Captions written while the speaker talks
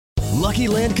Lucky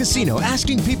Land Casino,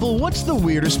 asking people, what's the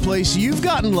weirdest place you've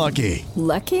gotten lucky?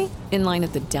 Lucky? In line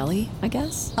at the deli, I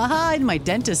guess? Aha, in my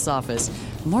dentist's office.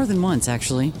 More than once,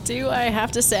 actually. Do I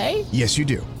have to say? Yes, you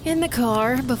do. In the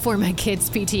car before my kids'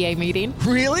 PTA meeting.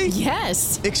 Really?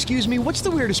 Yes. Excuse me, what's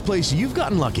the weirdest place you've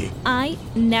gotten lucky? I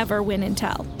never win and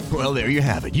tell. Well, there you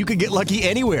have it. You can get lucky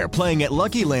anywhere, playing at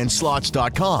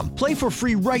LuckyLandSlots.com. Play for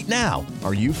free right now.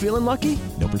 Are you feeling lucky?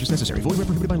 No purchase necessary. Void where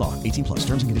prohibited by law. 18 plus.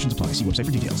 Terms and conditions apply. See website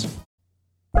for details.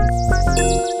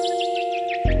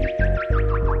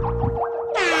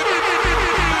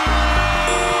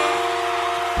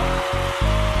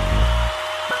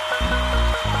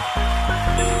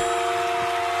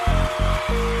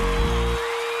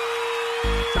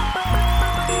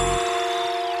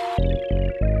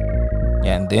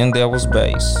 And then there was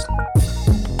bass.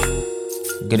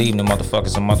 Good evening,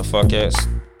 motherfuckers and motherfuckers.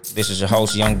 This is your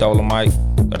host, Young Dolemite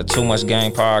of the Too Much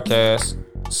Game podcast.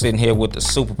 Sitting here with the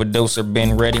super producer,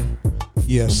 Ben Ready.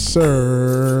 Yes,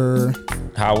 sir.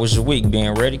 How was your week,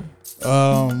 Ben Ready?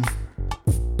 All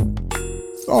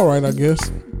right, I guess.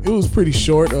 It was pretty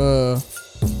short. It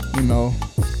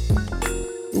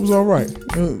was all right.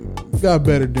 It got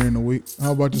better during the week.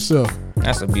 How about yourself?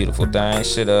 That's a beautiful thing.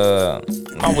 Shit,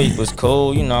 my week was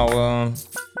cool,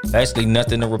 basically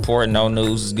nothing to report. No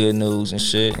news is good news and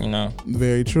shit,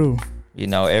 Very true.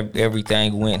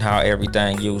 Everything went how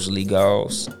everything usually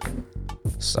goes.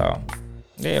 So,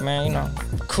 yeah, man,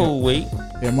 cool week.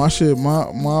 Yeah, my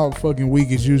fucking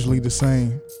week is usually the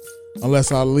same.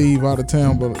 Unless I leave out of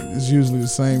town, but it's usually the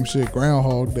same shit.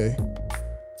 Groundhog Day.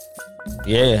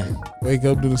 Yeah. Wake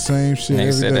up to the same shit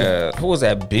every day. Who was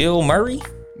that, Bill Murray?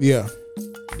 Yeah.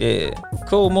 Yeah,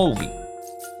 cool movie.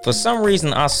 For some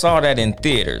reason, I saw that in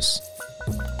theaters.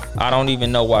 I don't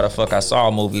even know why the fuck I saw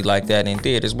a movie like that in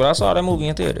theaters, but I saw that movie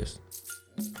in theaters.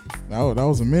 That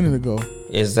was a minute ago.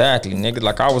 Exactly, nigga.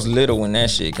 Like, I was little when that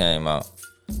shit came out.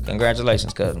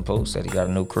 Congratulations, Cousin Pooh. Said he got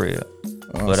a new crib.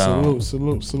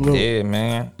 Salute. Yeah,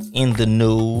 man. In the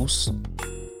news,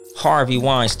 Harvey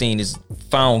Weinstein is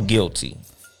found guilty.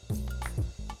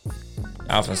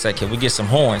 I often say, can we get some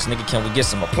horns, nigga? Can we get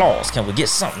some applause? Can we get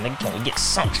something, nigga? Can we get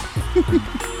something?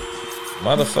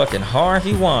 Motherfucking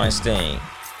Harvey Weinstein.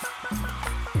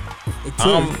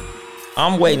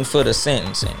 I'm waiting for the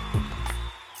sentencing.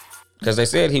 Because they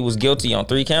said he was guilty on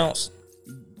 3 counts.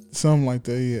 Something like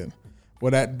that, yeah.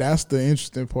 Well, that's the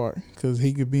interesting part. Because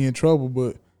he could be in trouble,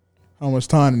 but how much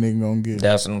time the nigga gonna get?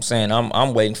 That's what I'm saying.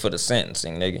 I'm waiting for the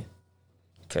sentencing, nigga.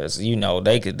 Because,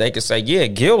 they could say, yeah,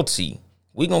 guilty.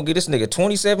 We gonna get this nigga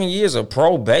 27 years of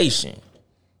probation.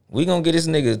 We gonna get this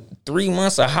nigga 3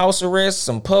 months of house arrest,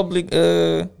 some public,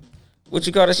 what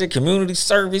you call that shit, community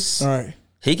service. All right.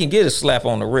 He can get a slap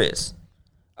on the wrist.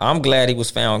 I'm glad he was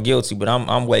found guilty, but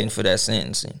I'm waiting for that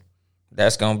sentencing.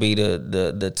 That's gonna be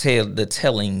the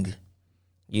telling.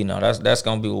 That's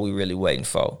gonna be what we really waiting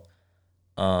for.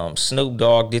 Snoop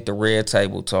Dogg did the red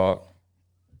table talk.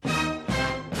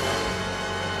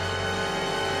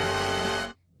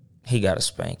 He got a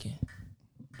spanking.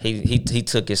 He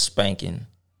took his spanking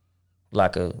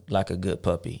like a good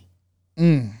puppy.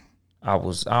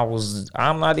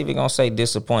 I'm not even gonna say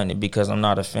disappointed because I'm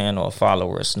not a fan or a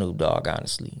follower of Snoop Dogg,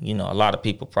 honestly. A lot of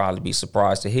people probably be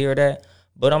surprised to hear that,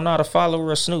 but I'm not a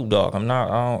follower of Snoop Dogg. I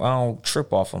don't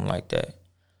trip off him like that.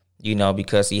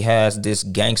 Because he has this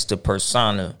gangster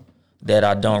persona that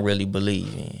I don't really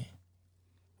believe in.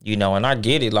 And I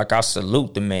get it. Like, I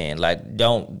salute the man. Like,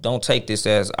 don't take this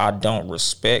as I don't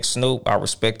respect Snoop. I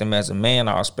respect him as a man.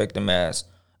 I respect him as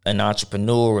an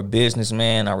entrepreneur, a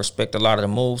businessman. I respect a lot of the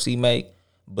moves he make.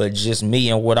 But just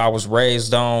me and what I was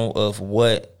raised on of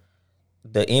what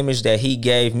the image that he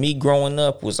gave me growing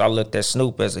up was, I looked at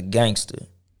Snoop as a gangster.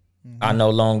 Mm-hmm. I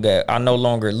no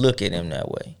longer look at him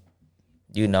that way.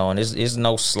 And it's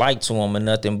no slight to him or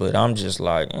nothing, but I'm just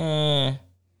like, the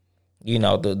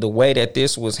way that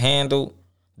this was handled,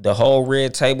 the whole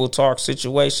red table talk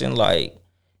situation, like,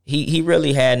 he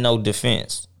really had no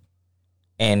defense.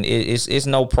 And it's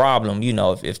no problem,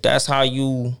 if that's how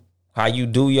you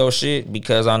do your shit,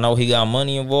 because I know he got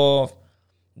money involved,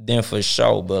 then for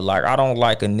sure. But, like, I don't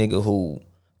like a nigga who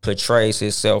portrays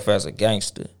himself as a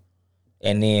gangster.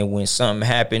 And then when something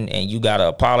happened and you gotta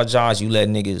apologize, you let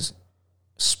niggas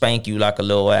spank you like a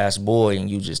little ass boy and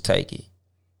you just take it.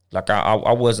 Like,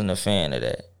 I wasn't a fan of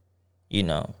that.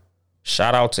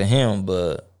 Shout out to him,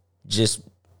 but just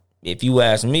if you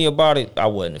ask me about it, I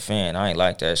wasn't a fan. I ain't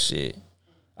like that shit.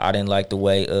 I didn't like the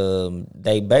way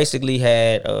they basically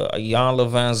had Iyanla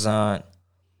Van Zant,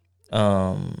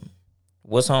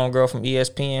 what's homegirl from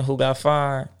ESPN who got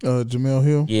fired? Jemele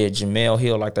Hill. Yeah, Jemele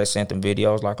Hill. Like, they sent them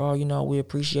videos like, oh, we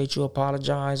appreciate you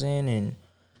apologizing and,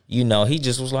 You know, he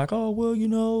just was like, oh, well, you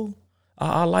know,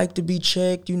 I like to be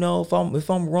checked. You know, if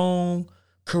I'm wrong,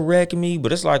 correct me.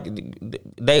 But it's like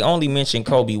they only mentioned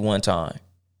Kobe one time.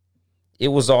 It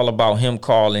was all about him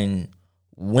calling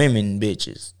women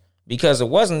bitches. Because it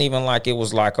wasn't even like it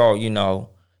was like, oh, you know,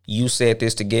 you said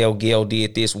this to Gail, Gail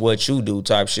did this, what you do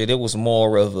type shit. It was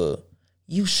more of a,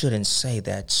 you shouldn't say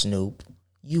that, Snoop.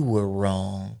 You were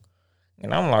wrong.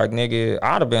 And I'm like, nigga,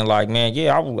 I'd have been like, man,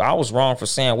 yeah, I was wrong for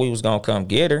saying we was going to come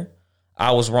get her.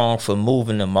 I was wrong for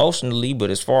moving emotionally, but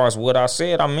as far as what I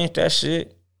said, I meant that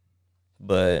shit.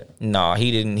 But nah,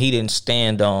 he didn't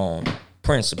stand on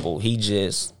principle. He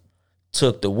just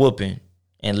took the whooping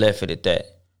and left it at that.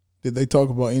 Did they talk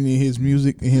about any of his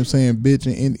music and him saying bitch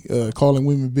and calling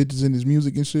women bitches in his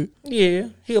music and shit? Yeah,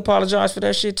 he apologized for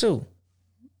that shit too.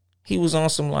 He was on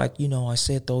some like, you know, I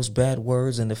said those bad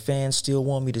words and the fans still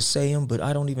want me to say them, but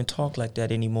I don't even talk like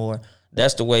that anymore.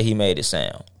 That's the way he made it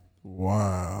sound.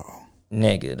 Wow.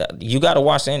 Nigga, you got to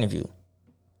watch the interview.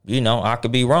 You know, I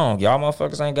could be wrong. Y'all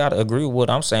motherfuckers ain't got to agree with what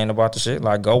I'm saying about the shit.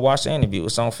 Like, go watch the interview.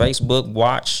 It's on Facebook.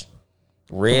 Watch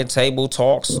Red Table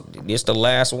Talks. It's the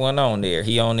last one on there.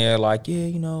 He on there like, yeah,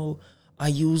 you know, I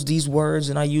use these words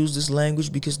and I use this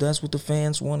language because that's what the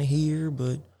fans want to hear,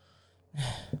 but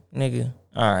nigga,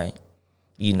 all right.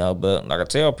 You know, but like I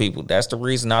tell people, that's the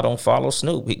reason I don't follow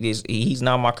Snoop. He's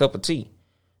not my cup of tea.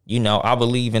 You know, I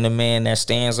believe in a man that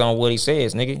stands on what he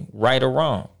says, nigga, right or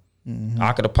wrong. Mm-hmm.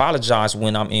 I could apologize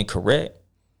when I'm incorrect,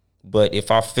 but if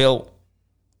I felt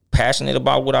passionate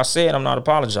about what I said, I'm not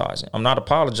apologizing. I'm not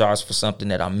apologizing for something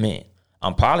that I meant.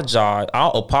 I'll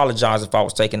apologize if I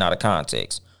was taken out of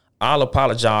context. I'll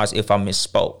apologize if I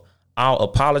misspoke. I'll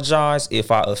apologize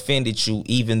if I offended you,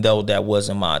 even though that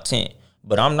wasn't my intent.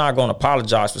 But I'm not going to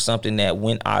apologize for something that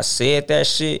when I said that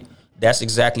shit, that's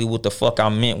exactly what the fuck I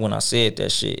meant when I said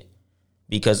that shit.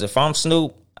 Because if I'm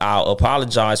Snoop, I'll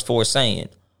apologize for saying,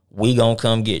 we gonna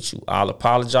come get you. I'll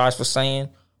apologize for saying,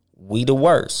 we the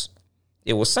worst.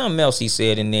 It was something else he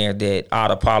said in there that I'd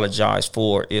apologize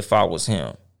for if I was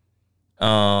him.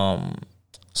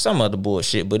 Some other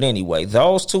bullshit. But anyway,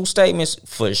 those two statements,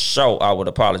 for sure, I would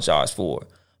apologize for.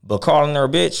 But calling her a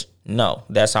bitch, no.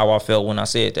 That's how I felt when I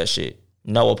said that shit.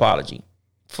 No apology.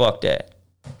 Fuck that.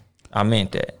 I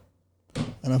meant that.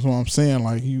 And that's what I'm saying.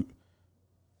 Like,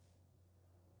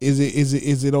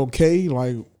 is it okay?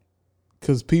 Like,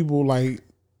 because people like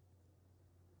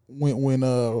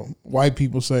when white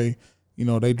people say, you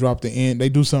know, they drop the N, they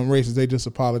do something racist, they just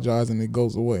apologize and it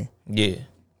goes away. Yeah.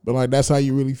 But like that's how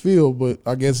you really feel. But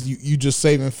I guess you just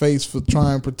saving face for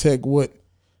trying to protect what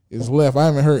is left. I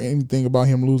haven't heard anything about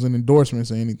him losing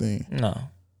endorsements or anything. No.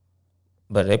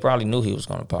 But they probably knew he was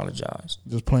going to apologize.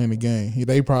 Just playing the game.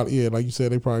 They probably, like you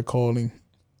said, they probably called him,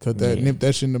 nip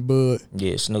that shit in the bud.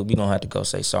 Yeah, Snoop, you don't have to go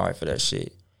say sorry for that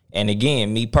shit. And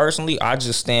again, me personally, I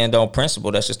just stand on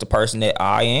principle. That's just the person that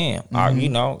I am.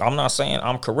 Mm-hmm. I'm not saying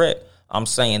I'm correct. I'm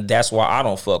saying that's why I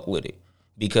don't fuck with it.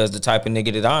 Because the type of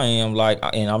nigga that I am, like,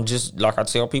 and I'm just, like I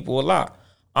tell people a lot,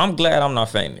 I'm glad I'm not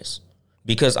famous.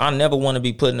 Because I never want to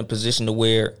be put in a position to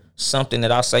where something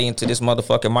that I say into this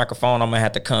motherfucking microphone, I'm going to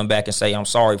have to come back and say I'm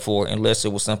sorry for it, unless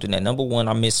it was something that, number one,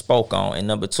 I misspoke on, and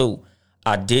number two,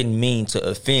 I didn't mean to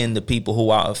offend the people who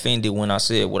I offended when I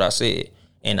said what I said.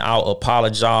 And I'll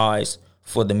apologize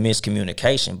for the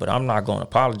miscommunication, but I'm not going to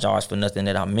apologize for nothing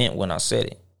that I meant when I said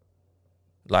it.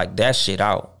 Like, that shit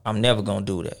out. I'm never going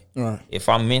to do that. Right. If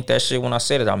I meant that shit when I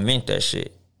said it, I meant that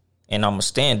shit. And I'm going to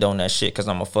stand on that shit because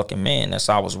I'm a fucking man. That's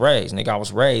how I was raised. Nigga, I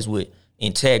was raised with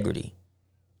integrity.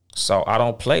 So I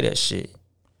don't play that shit.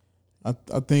 I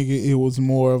think it was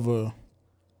more of a,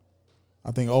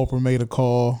 I think Oprah made a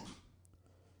call,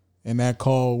 and that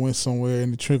call went somewhere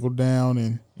and it trickled down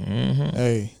and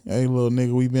hey little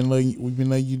nigga, we've been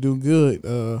letting you do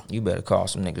good. You better call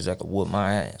some niggas that could whoop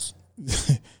my ass.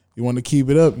 You want to keep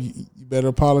it up, you better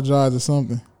apologize or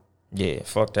something. Yeah,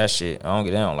 fuck that shit. I don't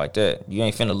get down like that. You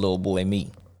ain't finna little boy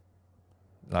me.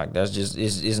 Like, that's just,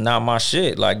 it's not my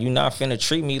shit. Like, you not finna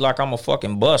treat me like I'm a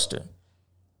fucking buster.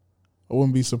 I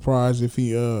wouldn't be surprised if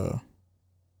he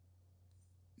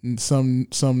some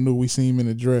new we see him in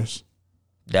a dress.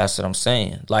 That's what I'm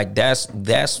saying. Like, that's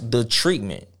the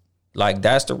treatment. Like,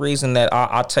 that's the reason that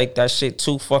I take that shit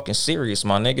too fucking serious,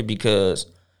 my nigga, because,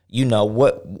 you know,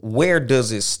 where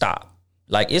does it stop?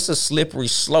 Like, it's a slippery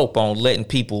slope on letting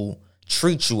people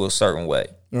treat you a certain way.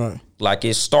 Right. Like,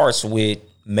 it starts with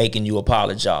making you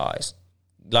apologize.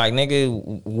 Like,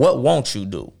 nigga, what won't you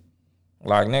do?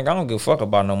 Like, nigga, I don't give a fuck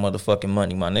about no motherfucking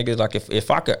money, my nigga. Like,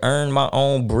 if I could earn my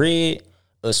own bread,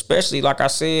 especially, like I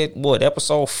said,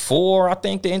 episode 4, I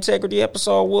think the integrity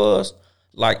episode was,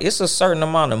 like, it's a certain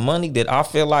amount of money that I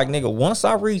feel like, nigga, once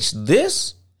I reach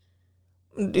this,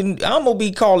 I'm gonna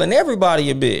be calling everybody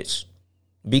a bitch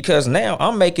because now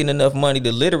I'm making enough money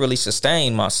to literally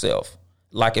sustain myself.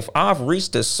 Like if I've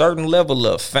reached a certain level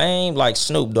of fame, like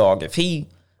Snoop Dogg, if he,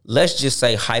 let's just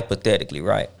say hypothetically,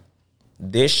 right?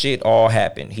 This shit all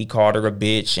happened. He called her a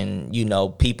bitch and, you know,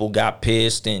 people got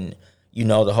pissed and, you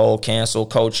know, the whole cancel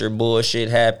culture bullshit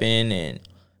happened and,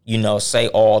 you know, say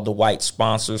all the white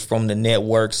sponsors from the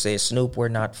network said, Snoop, we're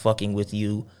not fucking with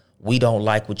you. We don't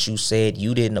like what you said.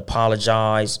 You didn't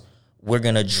apologize. We're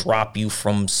going to drop you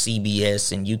from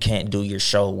CBS and you can't do your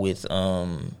show with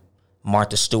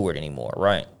Martha Stewart anymore,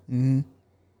 right? Mm-hmm.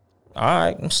 All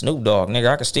right, I'm Snoop Dogg,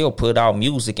 nigga. I can still put out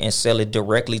music and sell it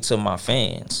directly to my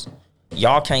fans.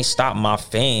 Y'all can't stop my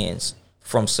fans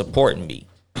from supporting me.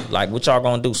 Like, what y'all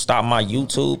gonna do? Stop my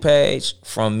YouTube page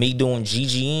from me doing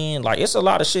GGN? Like, it's a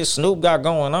lot of shit Snoop got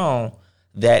going on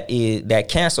that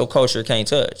cancel culture can't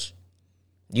touch.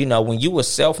 You know, when you a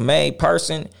self-made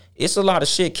person, it's a lot of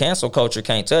shit cancel culture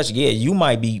can't touch. Yeah, you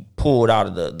might be pulled out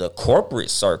of the corporate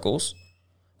circles,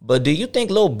 but do you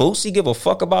think Lil Boosie give a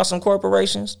fuck about some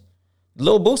corporations?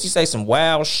 Lil Boosie say some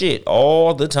wild shit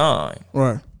all the time.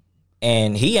 Right.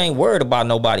 And he ain't worried about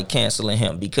nobody canceling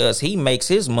him because he makes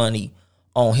his money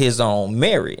on his own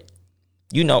merit.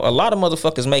 You know, a lot of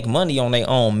motherfuckers make money on their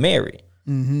own merit.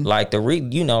 Mm-hmm. Like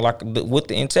with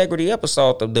the integrity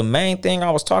episode, the main thing I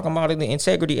was talking about in the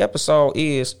integrity episode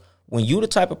is when you the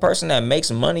type of person that makes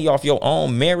money off your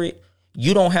own merit,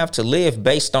 you don't have to live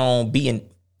based on being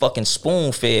fucking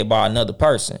spoon fed by another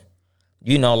person.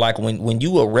 You know, like when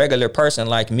you a regular person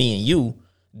like me and you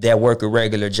that work a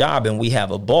regular job and we have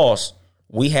a boss,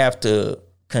 we have to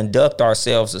conduct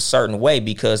ourselves a certain way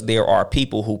because there are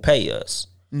people who pay us.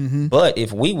 Mm-hmm. But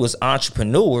if we was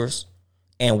entrepreneurs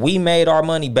and we made our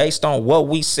money based on what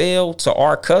we sell to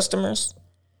our customers,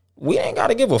 we ain't got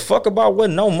to give a fuck about what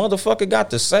no motherfucker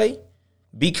got to say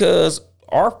because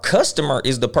our customer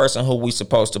is the person who we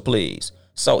supposed to please.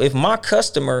 So if my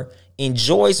customer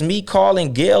enjoys me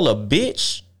calling Gail a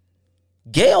bitch,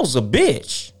 Gail's a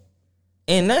bitch.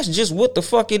 And that's just what the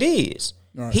fuck it is.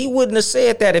 Right. He wouldn't have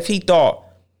said that if he thought,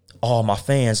 oh, my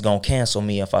fans gonna cancel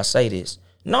me if I say this.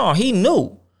 No, he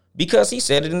knew because he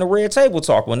said it in the Red Table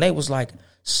Talk when they was like,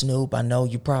 Snoop, I know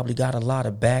you probably got a lot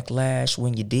of backlash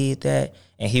when you did that.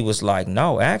 And he was like,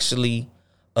 no, actually,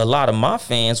 a lot of my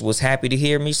fans was happy to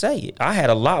hear me say it. I had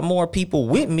a lot more people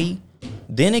with me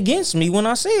than against me when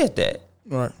I said that.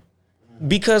 Right.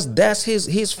 Because that's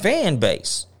his fan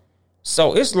base.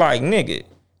 So it's like, nigga,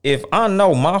 if I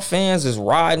know my fans is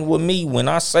riding with me when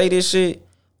I say this shit,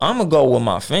 I'm going to go with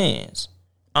my fans.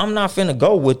 I'm not finna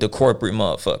go with the corporate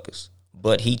motherfuckers.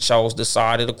 But he chose the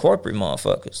side of the corporate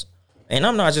motherfuckers. And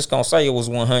I'm not just going to say it was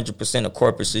 100% a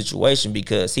corporate situation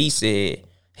because he said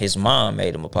his mom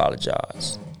made him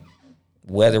apologize.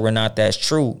 Whether or not that's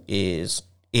true it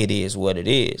is what it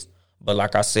is. But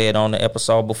like I said on the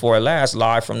episode before last,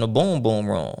 live from the Boom Boom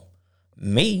Room,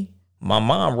 my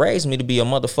mom raised me to be a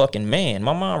motherfucking man.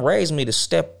 My mom raised me to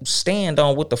stand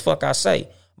on what the fuck I say.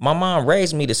 My mom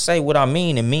raised me to say what I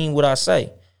mean and mean what I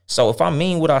say. So if I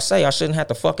mean what I say, I shouldn't have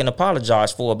to fucking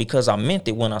apologize for it because I meant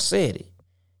it when I said it.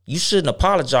 You shouldn't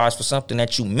apologize for something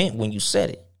that you meant when you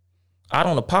said it. I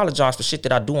don't apologize for shit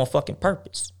that I do on fucking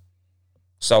purpose.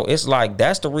 So it's like,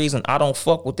 that's the reason I don't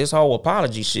fuck with this whole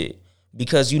apology shit.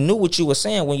 Because you knew what you were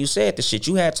saying when you said the shit.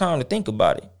 You had time to think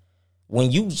about it. When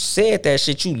you said that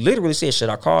shit, you literally said, should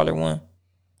I call her one?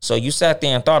 So you sat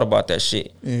there and thought about that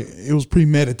shit. It was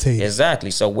premeditated.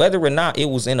 Exactly. So whether or not it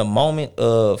was in a moment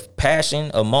of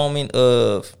passion, a moment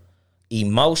of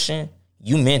emotion,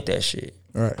 you meant that shit.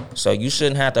 Right. So you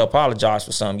shouldn't have to apologize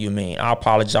for something you mean. I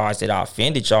apologize that I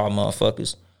offended y'all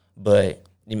motherfuckers. But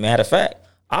matter of fact,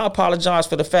 I apologize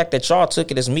for the fact that y'all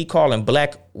took it as me calling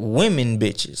black women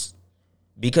bitches.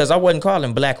 Because I wasn't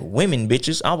calling black women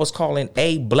bitches. I was calling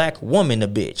a black woman a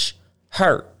bitch.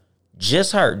 Her.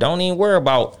 Just her. Don't even worry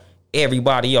about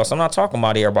everybody else. I'm not talking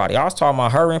about everybody. I was talking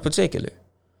about her in particular.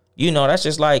 You know, that's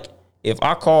just like if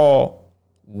I call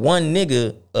one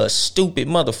nigga a stupid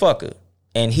motherfucker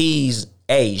and he's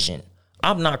Asian.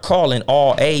 I'm not calling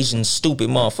all Asians stupid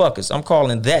motherfuckers. I'm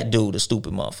calling that dude a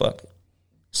stupid motherfucker.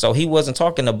 So he wasn't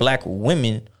talking to black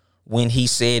women when he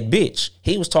said bitch.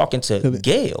 He was talking to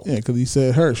Gail. Yeah, because he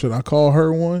said her. Should I call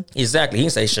her one? Exactly. He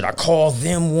didn't say, should I call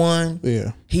them one?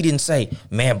 Yeah. He didn't say,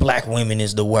 man, black women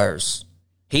is the worst.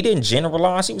 He didn't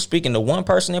generalize. He was speaking to one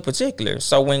person in particular.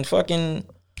 So when fucking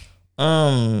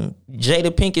Jada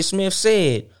Pinkett Smith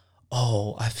said,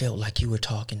 oh, I felt like you were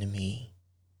talking to me.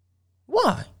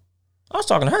 Why? I was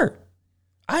talking to her.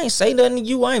 I ain't say nothing to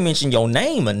you. I ain't mention your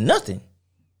name or nothing.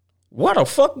 Why the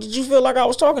fuck did you feel like I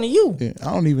was talking to you?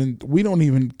 Yeah, we don't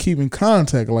even keep in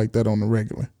contact like that on the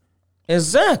regular.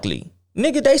 Exactly.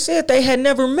 Nigga, they said they had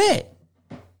never met.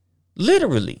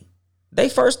 Literally. They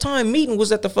first time meeting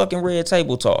was at the fucking Red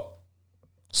Table Talk.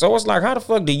 So it's like, how the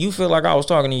fuck do you feel like I was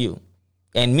talking to you?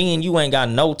 And me and you ain't got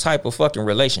no type of fucking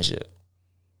relationship.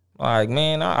 Like,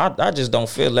 man, I just don't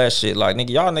feel that shit. Like,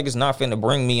 nigga, y'all niggas not finna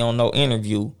bring me on no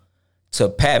interview to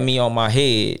pat me on my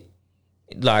head.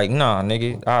 Like, nah,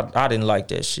 nigga, I didn't like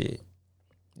that shit.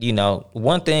 You know,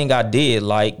 one thing I did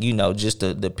like, you know, just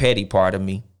the petty part of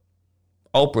me.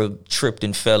 Oprah tripped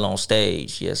and fell on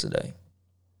stage yesterday.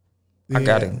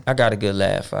 Yeah. I got a good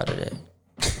laugh out of that.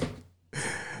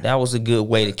 That was a good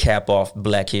way to cap off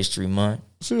Black History Month.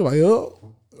 She was like,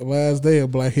 oh, the last day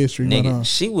of Black History Month. Nigga,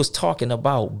 she was talking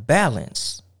about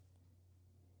balance.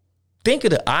 Think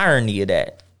of the irony of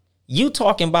that. You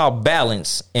talking about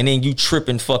balance and then you trip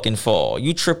and fucking fall.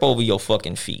 You trip over your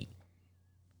fucking feet.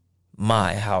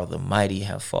 My, how the mighty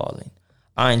have fallen.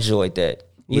 I enjoyed that.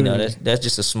 You know, that's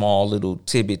just a small little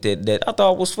tidbit that I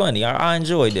thought was funny. I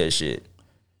enjoyed that shit.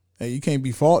 Hey, you can't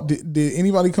be fault. Did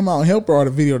anybody come out and help her, or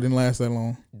the video didn't last that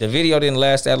long? The video didn't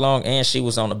last that long, and she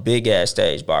was on a big ass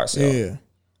stage by herself. Yeah.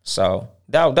 So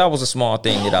that was a small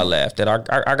thing that I laughed at.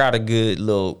 I got a good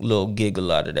little giggle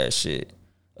out of that shit.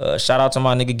 Shout out to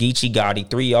my nigga Geechee Gotti,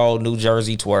 3-0 New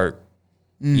Jersey twerk.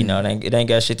 You know, it ain't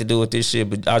got shit to do with this shit,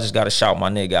 but I just gotta shout my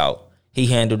nigga out. He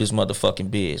handled his motherfucking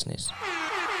business.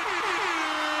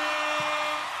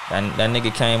 That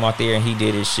nigga came out there and he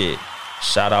did his shit.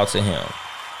 Shout out to him.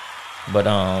 But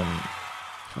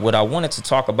what I wanted to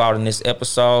talk about in this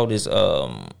episode is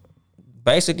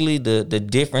basically the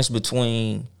difference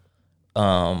between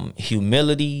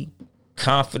humility,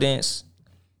 confidence,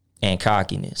 and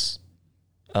cockiness.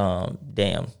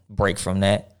 Damn, break from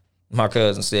that. My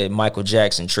cousin said Michael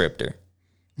Jackson tripped her.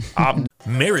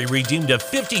 Mary redeemed a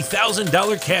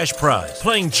 $50,000 cash prize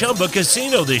playing Chumba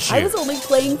Casino this year. I was only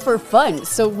playing for fun,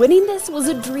 so winning this was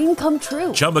a dream come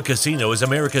true. Chumba Casino is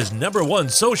America's #1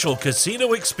 social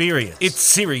casino experience. It's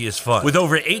serious fun. With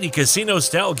over 80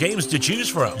 casino-style games to choose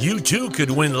from, you too could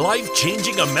win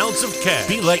life-changing amounts of cash.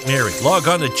 Be like Mary. Log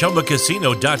on to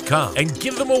ChumbaCasino.com and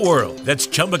give them a whirl. That's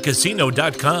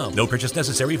ChumbaCasino.com. No purchase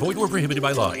necessary. Void where prohibited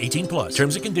by law. 18 plus.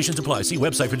 Terms and conditions apply. See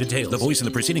website for details. The voice in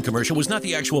the preceding commercial was not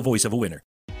the actual voice of a winner.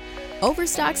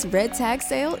 Overstock's Red Tag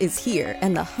Sale is here,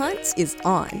 and the hunt is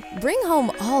on. Bring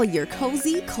home all your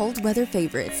cozy, cold weather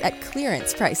favorites at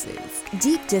clearance prices.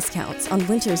 Deep discounts on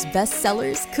winter's best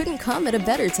sellers couldn't come at a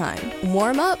better time.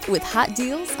 Warm up with hot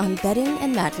deals on bedding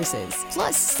and mattresses.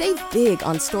 Plus, save big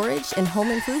on storage and home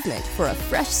improvement for a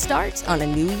fresh start on a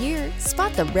new year.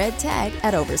 Spot the red tag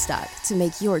at Overstock to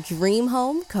make your dream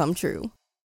home come true.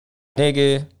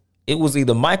 Nigga, it was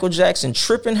either Michael Jackson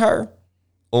tripping her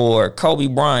or Kobe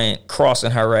Bryant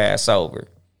crossing her ass over.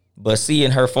 But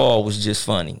seeing her fall was just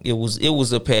funny. It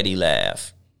was a petty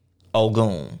laugh.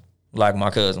 Ogoon, like my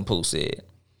cousin Pooh said.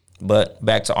 But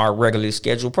back to our regularly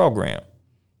scheduled program.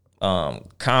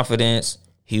 Confidence,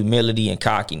 humility, and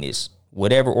cockiness.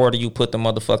 Whatever order you put the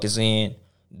motherfuckers in,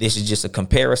 this is just a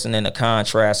comparison and a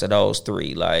contrast of those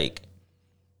three. Like,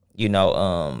 you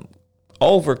know,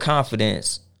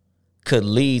 overconfidence could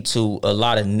lead to a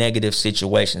lot of negative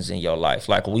situations in your life.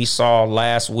 Like we saw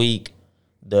last week,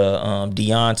 the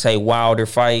Deontay Wilder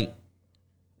fight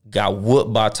got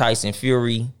whooped by Tyson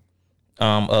Fury.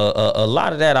 A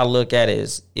lot of that I look at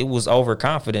as it was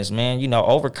overconfidence, man. You know,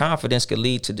 overconfidence could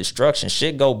lead to destruction.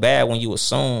 Shit go bad when you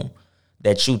assume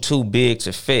that you too big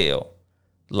to fail.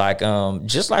 Like,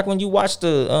 just like when you watch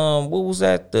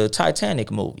the, the Titanic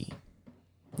movie.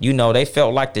 You know, they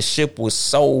felt like the ship was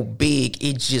so big,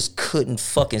 it just couldn't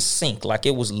fucking sink. Like,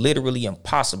 it was literally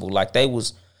impossible. Like, they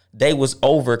was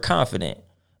overconfident.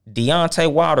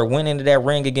 Deontay Wilder went into that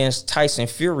ring against Tyson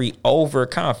Fury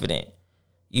overconfident.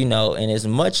 You know, and as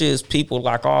much as people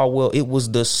like, oh, well, it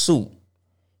was the suit.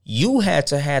 You had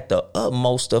to have the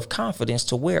utmost of confidence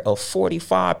to wear a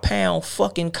 45-pound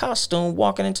fucking costume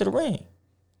walking into the ring.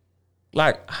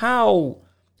 Like, how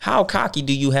cocky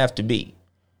do you have to be?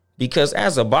 Because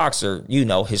as a boxer, you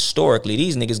know, historically,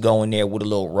 these niggas go in there with a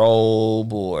little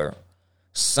robe or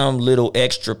some little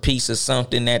extra piece of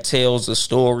something that tells a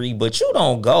story. But you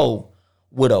don't go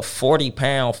with a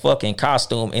 40-pound fucking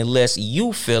costume unless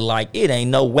you feel like it ain't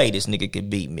no way this nigga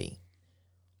could beat me.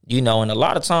 You know, and a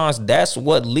lot of times that's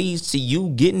what leads to you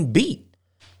getting beat.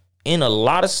 In a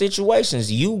lot of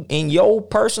situations, you, in your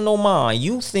personal mind,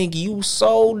 you think you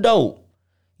so dope.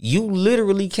 You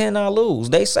literally cannot lose.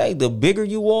 They say the bigger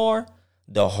you are,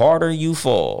 the harder you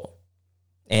fall.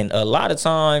 And a lot of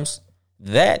times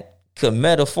that could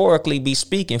metaphorically be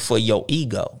speaking for your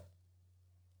ego.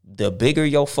 The bigger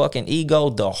your fucking ego,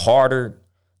 the harder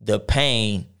the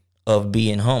pain of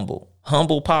being humble.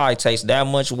 Humble pie tastes that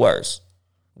much worse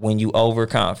when you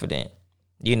overconfident.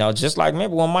 You know, just like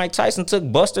remember when Mike Tyson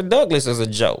took Buster Douglas as a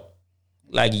joke.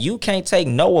 Like, you can't take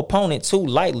no opponent too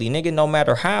lightly, nigga. No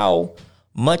matter how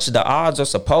much the odds are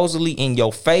supposedly in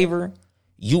your favor,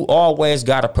 you always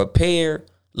got to prepare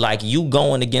like you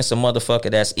going against a motherfucker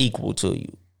that's equal to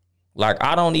you. Like,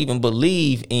 I don't even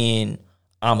believe in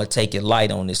I'ma take it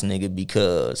light on this nigga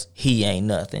because he ain't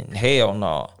nothing. Hell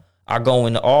no. I go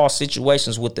into all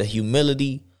situations with the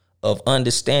humility of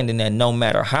understanding that no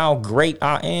matter how great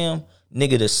I am,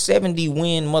 nigga, the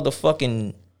 70-win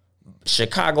motherfucking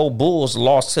Chicago Bulls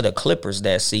lost to the Clippers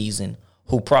that season,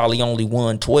 who probably only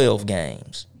won 12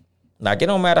 games. Like, it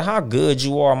don't matter how good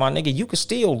you are, my nigga, you can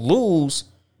still lose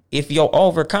if your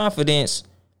overconfidence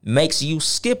makes you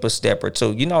skip a step or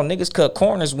two. You know, niggas cut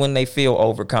corners when they feel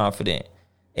overconfident.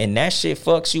 And that shit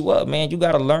fucks you up, man. You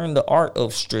got to learn the art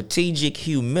of strategic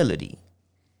humility.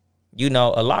 You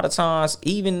know, a lot of times,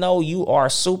 even though you are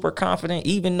super confident,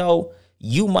 even though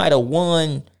you might have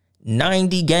won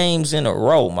 90 games in a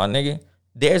row, my nigga,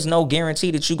 there's no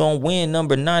guarantee that you're going to win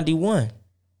number 91.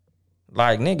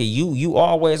 Like, nigga, you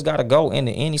always got to go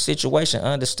into any situation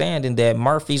understanding that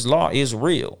Murphy's Law is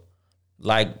real.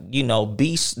 Like, you know,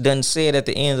 Beast done said at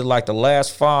the end of like the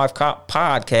last 5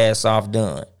 podcasts I've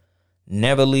done,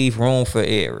 never leave room for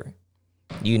error.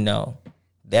 You know,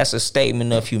 that's a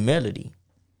statement of humility.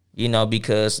 You know,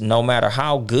 because no matter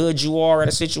how good you are at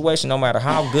a situation, no matter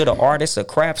how good an artist, a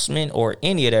craftsman, or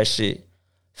any of that shit,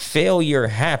 failure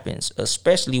happens,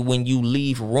 especially when you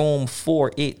leave room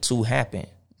for it to happen.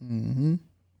 Mm-hmm.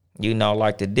 You know,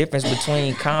 like the difference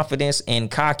between confidence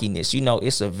and cockiness, you know,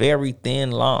 it's a very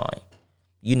thin line.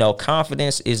 You know,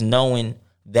 confidence is knowing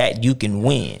that you can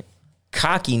win.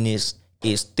 Cockiness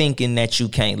is thinking that you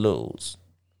can't lose.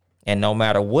 And no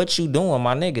matter what you doing,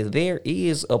 my nigga, there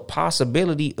is a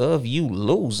possibility of you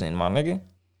losing, my nigga.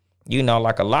 You know,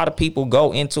 like a lot of people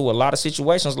go into a lot of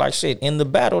situations like shit. In the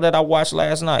battle that I watched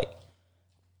last night,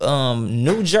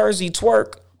 New Jersey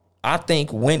Twerk, I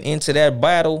think, went into that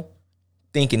battle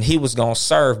thinking he was going to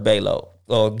serve Balo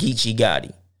or Geechee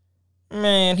Gotti.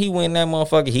 Man, he went in that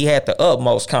motherfucker. He had the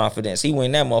utmost confidence. He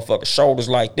went in that motherfucker shoulders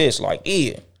like this, like,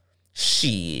 yeah,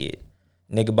 shit.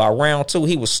 Nigga, by round 2,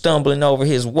 he was stumbling over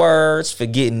his words,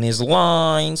 forgetting his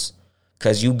lines,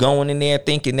 because you going in there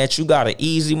thinking that you got an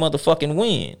easy motherfucking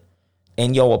win.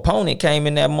 And your opponent came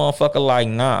in that motherfucker like,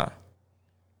 nah,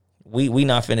 we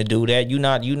not finna do that. You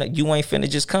ain't finna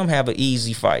just come have an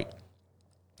easy fight.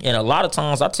 And a lot of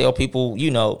times I tell people,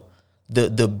 you know,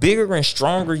 the bigger and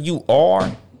stronger you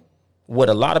are, what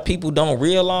a lot of people don't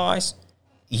realize,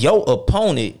 your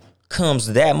opponent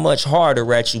comes that much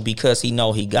harder at you because he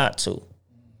know he got to.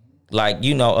 Like,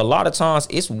 you know, a lot of times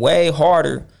it's way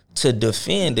harder to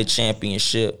defend the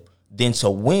championship than to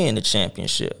win the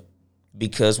championship.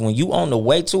 Because when you on the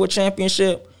way to a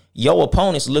championship, your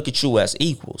opponents look at you as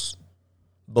equals.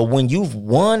 But when you've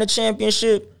won a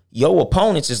championship, your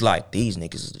opponents is like, these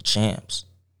niggas is the champs.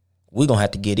 We gonna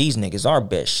have to give these niggas our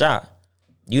best shot.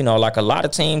 You know, like a lot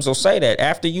of teams will say that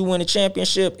after you win a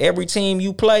championship, every team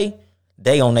you play,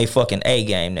 they on their fucking A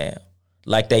game now.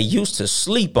 Like they used to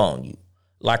sleep on you.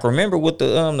 Like, remember with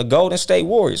the Golden State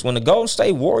Warriors, when the Golden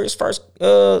State Warriors first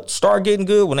started getting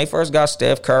good, when they first got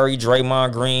Steph Curry,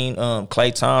 Draymond Green,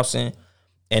 Klay Thompson,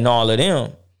 and all of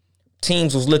them,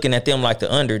 teams was looking at them like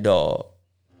the underdog.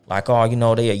 Like, oh, you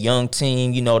know, they a young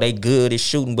team, you know, they good at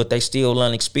shooting, but they still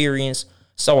inexperienced.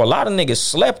 So a lot of niggas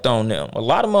slept on them. A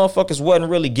lot of motherfuckers wasn't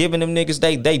really giving them niggas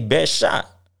they best shot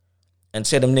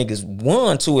until them niggas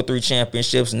won 2 or 3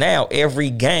 championships. Now every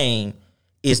game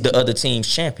is the other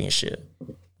team's championship.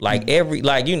 Like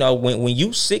you know, when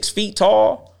you 6 feet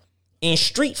tall in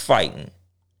street fighting,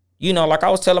 you know, like I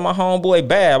was telling my homeboy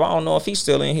Bab, I don't know if he's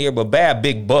still in here, but Bab,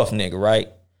 big buff nigga, right?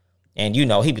 And you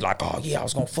know, he be like, oh yeah, I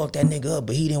was gonna fuck that nigga up,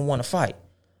 but he didn't want to fight.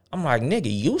 I'm like,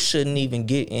 nigga, you shouldn't even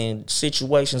get in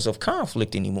situations of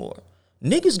conflict anymore.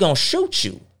 Niggas gonna shoot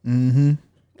you. Mm-hmm.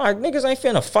 Like, niggas ain't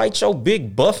finna fight your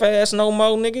big buff ass no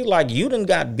more, nigga. Like, you done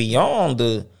got beyond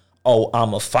the, oh,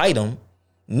 I'ma fight him.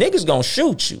 Niggas gonna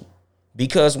shoot you.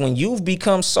 Because when you've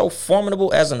become so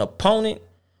formidable as an opponent,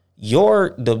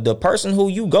 the person who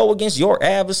you go against, your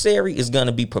adversary, is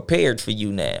gonna be prepared for you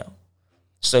now.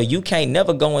 So you can't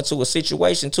never go into a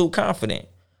situation too confident.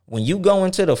 When you go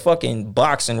into the fucking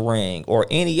boxing ring or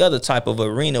any other type of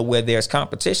arena where there's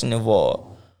competition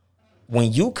involved,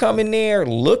 when you come in there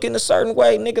looking a certain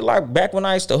way, nigga, like back when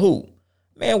I used to hoop,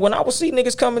 man, when I would see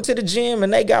niggas coming to the gym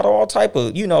and they got all type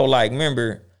of, you know, like,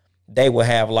 remember they would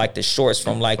have like the shorts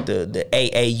from like the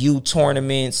AAU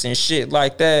tournaments and shit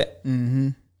like that. Mm-hmm.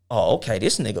 Oh, okay,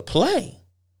 this nigga play.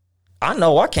 I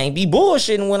know I can't be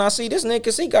bullshitting when I see this nigga,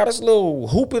 cause he got his little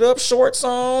hoop it up shorts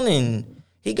on and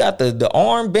he got the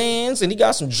armbands and he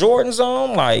got some Jordans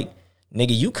on. Like,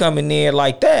 nigga, you come in there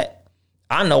like that,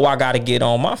 I know I gotta get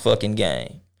on my fucking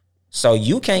game. So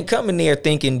you can't come in there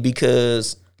thinking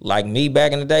because like me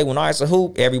back in the day when I used to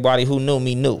hoop, everybody who knew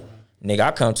me knew. Nigga,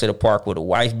 I come to the park with a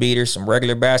wife beater, some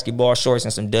regular basketball shorts,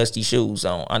 and some dusty shoes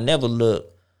on. I never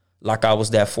looked like I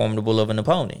was that formidable of an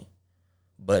opponent.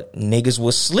 But niggas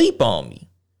would sleep on me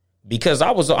because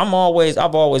I've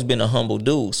always been a humble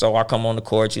dude. So I come on the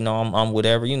court, you know, I'm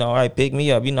whatever, you know, pick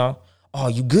me up, you know. Oh,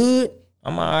 you good?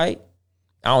 I'm all right.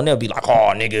 I don't never be like,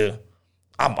 oh, nigga,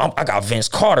 I got Vince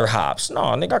Carter hops. No,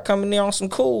 nigga, I come in there on some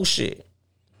cool shit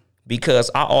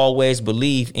because I always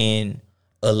believe in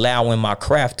allowing my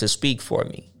craft to speak for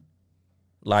me.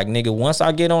 Like, nigga, once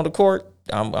I get on the court,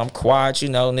 I'm quiet, you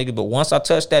know, nigga. But once I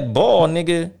touch that ball,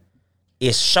 nigga,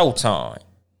 it's showtime.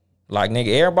 Like, nigga,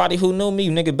 everybody who knew me,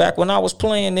 nigga, back when I was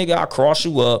playing, nigga, I cross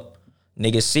you up.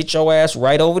 Nigga, sit your ass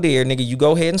right over there. Nigga, you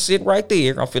go ahead and sit right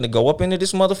there. I'm finna go up into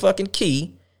this motherfucking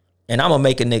key, and I'm gonna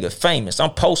make a nigga famous.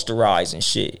 I'm posterizing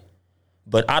shit.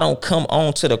 But I don't come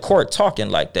on to the court talking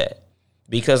like that.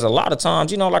 Because a lot of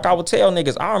times, you know, like I would tell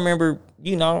niggas, I remember,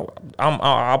 you know,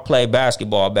 I played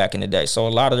basketball back in the day. So a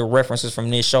lot of the references from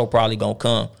this show probably gonna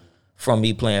come from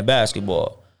me playing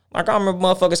basketball. Like, I remember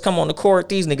motherfuckers come on the court,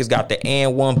 these niggas got the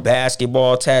N1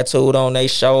 basketball tattooed on their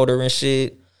shoulder and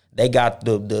shit. They got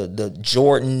the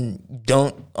Jordan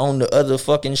dunk on the other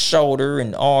fucking shoulder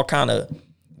and all kind of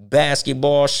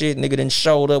basketball shit. Nigga done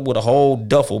showed up with a whole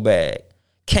duffel bag.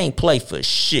 Can't play for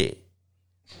shit.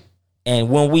 And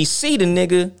when we see the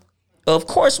nigga, of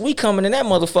course we coming in that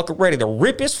motherfucker ready to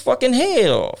rip his fucking head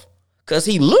off. Cause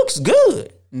he looks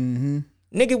good. Mm-hmm.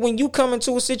 Nigga, when you come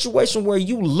into a situation where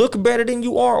you look better than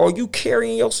you are or you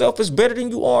carrying yourself as better than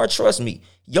you are, trust me,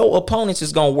 your opponents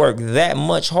is going to work that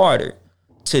much harder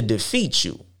to defeat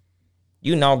you.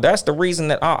 You know, that's the reason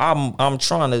that I'm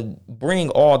trying to bring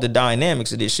all the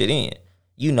dynamics of this shit in.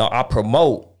 You know, I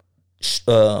promote,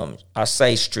 I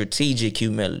say strategic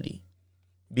humility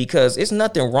because it's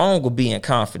nothing wrong with being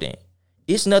confident.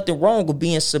 It's nothing wrong with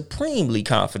being supremely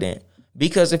confident.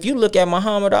 Because if you look at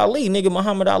Muhammad Ali, nigga,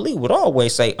 Muhammad Ali would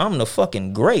always say, I'm the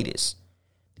fucking greatest.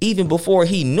 Even before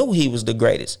he knew he was the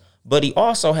greatest. But he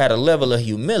also had a level of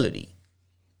humility.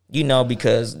 You know,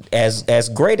 because as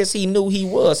great as he knew he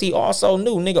was, he also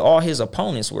knew, nigga, all his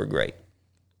opponents were great.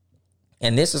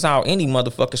 And this is how any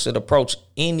motherfucker should approach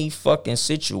any fucking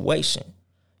situation.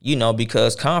 You know,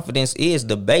 because confidence is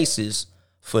the basis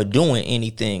for doing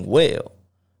anything well.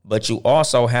 But you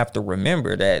also have to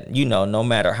remember that, you know, no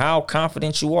matter how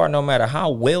confident you are, no matter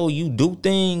how well you do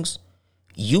things,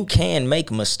 you can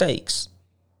make mistakes,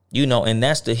 you know, and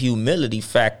that's the humility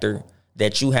factor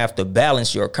that you have to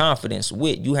balance your confidence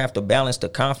with. You have to balance the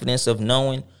confidence of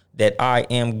knowing that I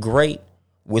am great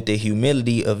with the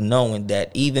humility of knowing that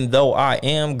even though I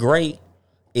am great,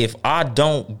 if I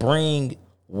don't bring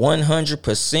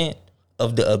 100%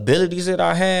 of the abilities that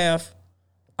I have,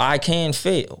 I can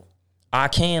fail. I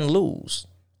can lose.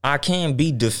 I can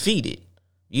be defeated.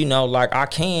 You know, like I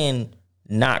can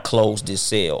not close this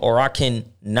sale, or I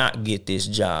can not get this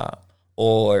job,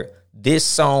 or this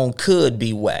song could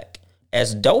be whack.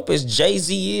 As dope as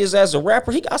Jay-Z is as a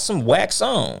rapper, he got some whack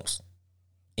songs.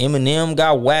 Eminem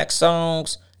got whack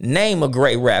songs. Name a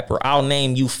great rapper. I'll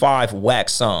name you 5 whack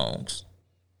songs.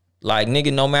 Like,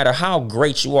 nigga, no matter how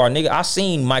great you are, nigga, I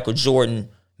seen Michael Jordan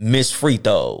miss free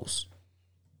throws.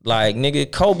 Like,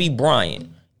 nigga, Kobe Bryant,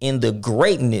 in the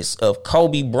greatness of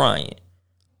Kobe Bryant,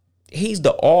 he's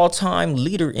the all-time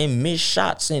leader in missed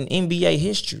shots in NBA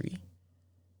history.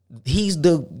 He's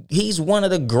one of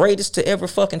the greatest to ever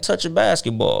fucking touch a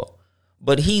basketball.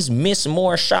 But he's missed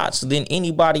more shots than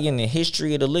anybody in the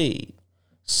history of the league.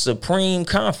 Supreme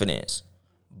confidence.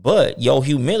 But your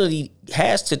humility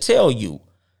has to tell you,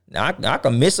 I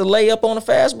can miss a layup on a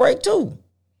fast break too.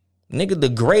 Nigga, the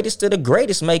greatest of the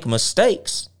greatest make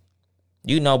mistakes.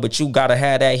 You know, but you got to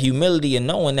have that humility and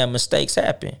knowing that mistakes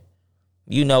happen.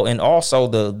 You know, and also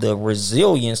the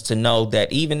resilience to know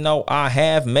that even though I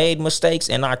have made mistakes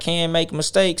and I can make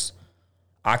mistakes,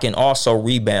 I can also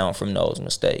rebound from those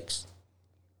mistakes.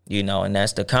 You know, and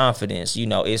that's the confidence. You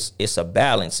know, it's a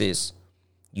balance. It's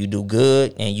you do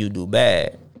good and you do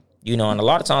bad. You know, and a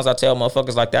lot of times I tell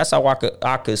motherfuckers like that's how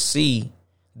I could see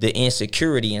the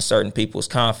insecurity in certain people's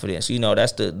confidence. You know,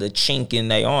 that's the chink in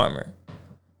their armor.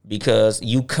 Because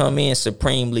you come in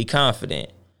supremely confident.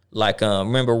 Like,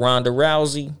 remember Ronda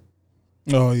Rousey?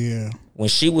 Oh, yeah. When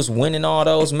she was winning all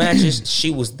those matches,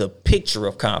 she was the picture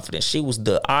of confidence. She was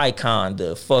the icon,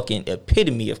 the fucking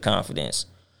epitome of confidence.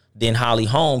 Then Holly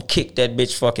Holm kicked that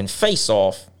bitch fucking face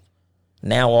off.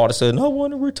 Now all of a sudden, I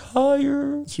want to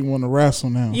retire. She want to wrestle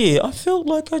now. Yeah, I felt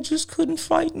like I just couldn't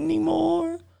fight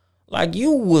anymore. Like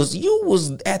you was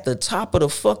at the top of the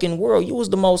fucking world. You was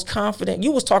the most confident.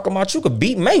 You was talking about you could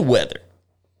beat Mayweather.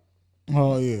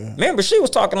 Oh yeah. Remember, she was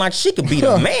talking like she could beat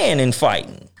a man in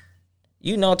fighting.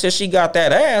 You know, till she got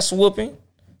that ass whooping,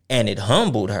 and it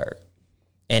humbled her.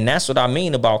 And that's what I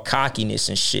mean about cockiness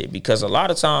and shit. Because a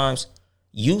lot of times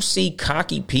you see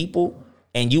cocky people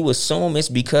and you assume it's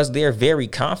because they're very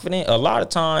confident. A lot of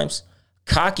times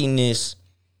cockiness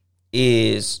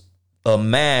is a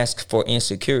mask for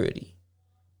insecurity.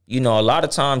 You know, a lot of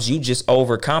times you just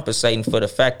overcompensating for the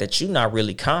fact that you're not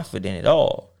really confident at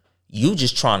all. You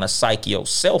just trying to psych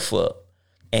yourself up,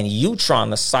 and you trying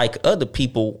to psych other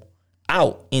people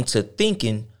out into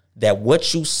thinking that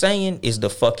what you saying is the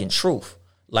fucking truth.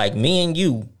 Like me and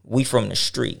you, we from the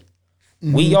street.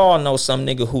 Mm-hmm. We all know some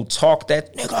nigga who talk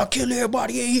that, nigga, I'll kill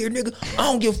everybody in here, nigga.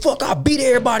 I don't give a fuck, I'll beat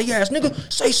everybody ass,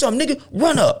 nigga. Say something, nigga,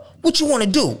 run up. What you want to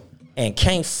do? And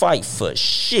can't fight for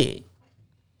shit.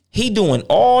 He doing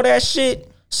all that shit,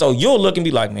 so you'll look and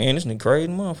be like, man, this nigga crazy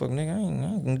motherfucker, nigga. I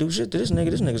ain't gonna do shit to this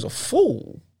nigga. This nigga's a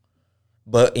fool.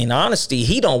 But in honesty,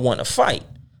 he don't want to fight.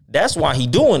 That's why he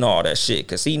doing all that shit,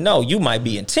 because he know you might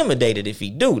be intimidated if he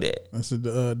do that. That's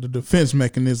the defense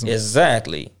mechanism.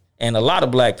 Exactly. And a lot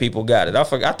of black people got it.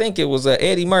 I think it was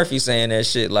Eddie Murphy saying that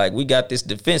shit. Like, we got this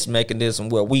defense mechanism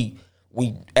where we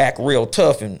act real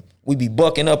tough and we be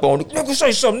bucking up on, nigga,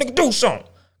 say something, nigga, do something.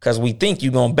 Because we think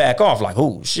you gonna back off like,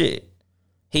 oh, shit.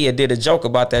 He had did a joke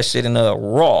about that shit in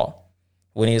Raw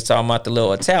when he was talking about the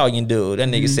little Italian dude. That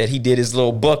nigga said he did his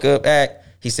little buck up act.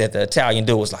 He said the Italian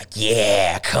dude was like,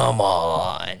 yeah, come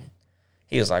on.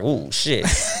 He was like, ooh, shit.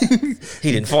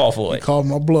 He didn't fall for it. He called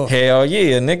my bluff. Hell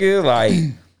yeah, nigga. Like,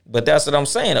 but that's what I'm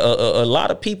saying. A lot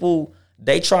of people,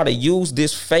 they try to use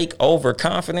this fake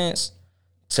overconfidence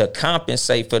to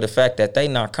compensate for the fact that they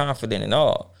not confident at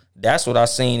all. That's what I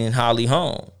seen in Holly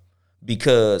Holm.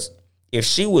 Because if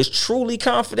she was truly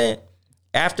confident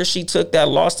after she took that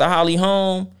loss to Holly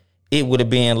Holm, it would have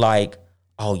been like,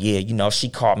 oh yeah, you know, she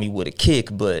caught me with a kick,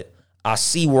 but I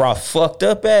see where I fucked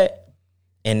up at,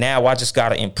 and now I just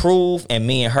gotta improve, and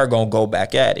me and her gonna go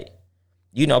back at it.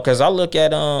 You know, because I look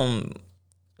at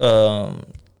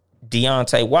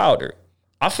Deontay Wilder.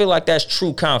 I feel like that's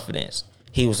true confidence.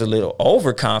 He was a little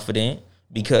overconfident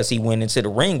because he went into the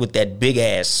ring with that big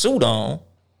ass suit on,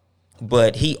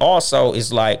 but he also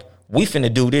is like, we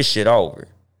finna do this shit over.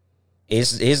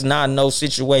 It's not no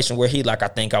situation where he like, I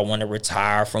think I want to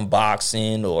retire from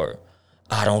boxing, or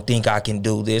I don't think I can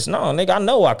do this. No, nigga, I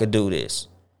know I could do this.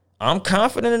 I'm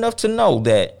confident enough to know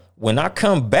that when I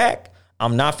come back,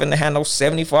 I'm not finna have no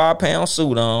 75-pound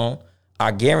suit on.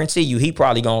 I guarantee you he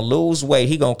probably gonna lose weight.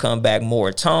 He gonna come back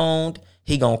more toned.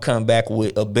 He gonna come back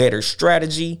with a better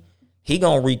strategy. He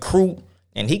gonna recruit,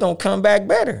 and he gonna come back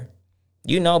better.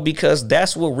 You know, because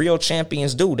that's what real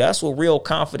champions do. That's what real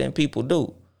confident people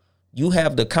do. You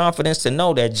have the confidence to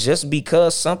know that just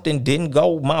because something didn't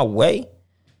go my way,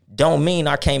 don't mean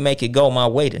I can't make it go my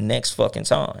way the next fucking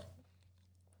time.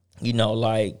 You know,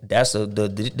 like, that's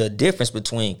the difference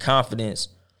between confidence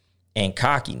and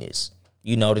cockiness.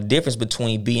 You know, the difference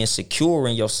between being secure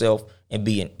in yourself and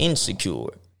being insecure.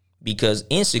 Because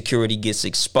insecurity gets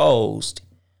exposed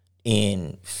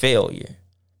in failure.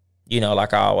 You know,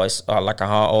 like I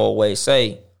always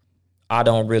say, I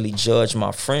don't really judge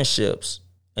my friendships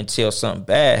until something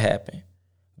bad happened,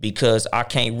 because I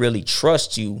can't really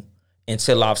trust you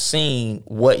until I've seen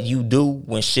what you do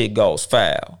when shit goes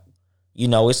foul. You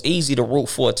know, it's easy to root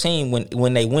for a team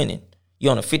when they winning.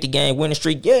 You're on a 50-game winning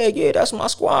streak. Yeah, that's my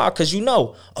squad. Because you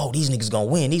know, oh, these niggas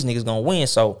gonna win.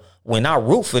 So when I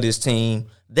root for this team,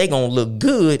 they gonna look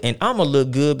good, and I'm gonna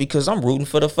look good because I'm rooting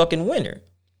for the fucking winner.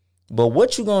 But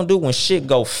what you gonna do when shit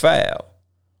go foul?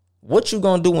 What you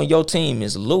gonna do when your team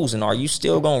is losing? Are you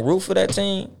still gonna root for that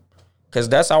team? Because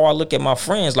that's how I look at my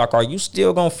friends. Like, are you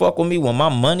still gonna fuck with me when my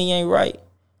money ain't right?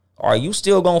 Are you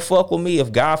still gonna fuck with me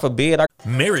if, God forbid,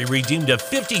 Mary redeemed a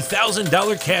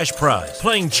 $50,000 cash prize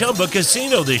playing Chumba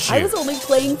Casino this year. I was only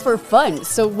playing for fun,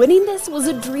 so winning this was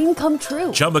a dream come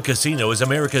true. Chumba Casino is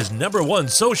America's #1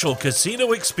 social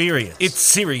casino experience. It's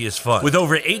serious fun. With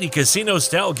over 80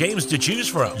 casino-style games to choose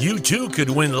from, you too could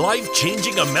win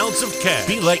life-changing amounts of cash.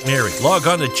 Be like Mary. Log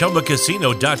on to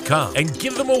ChumbaCasino.com and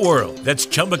give them a whirl. That's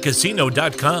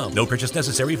ChumbaCasino.com. No purchase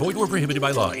necessary. Void where prohibited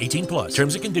by law. 18+.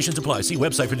 Terms and conditions apply. See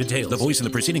website for details. The voice in the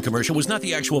preceding commercial was not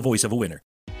the actual voice of a winner.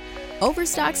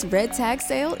 Overstock's Red Tag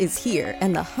Sale is here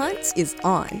and the hunt is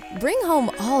on. Bring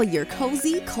home all your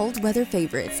cozy, cold weather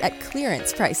favorites at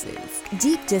clearance prices.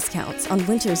 Deep discounts on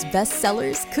winter's best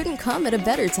sellers couldn't come at a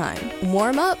better time.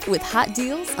 Warm up with hot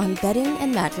deals on bedding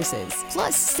and mattresses.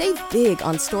 Plus, save big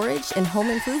on storage and home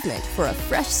improvement for a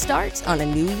fresh start on a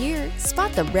new year.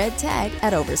 Spot the red tag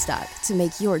at Overstock to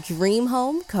make your dream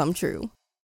home come true.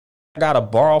 I gotta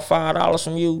borrow $5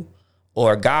 from you,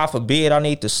 or God forbid I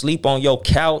need to sleep on your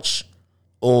couch,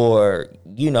 or,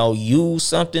 use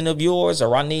something of yours,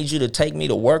 or I need you to take me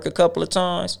to work a couple of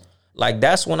times. Like,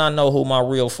 that's when I know who my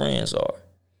real friends are.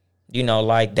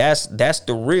 That's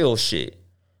the real shit.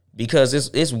 Because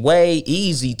it's way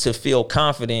easy to feel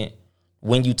confident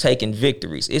when you taking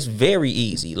victories. It's very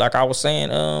easy. Like I was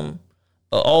saying, an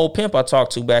old pimp I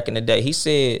talked to back in the day, he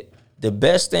said the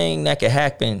best thing that could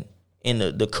happen in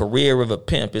the career of a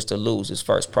pimp is to lose his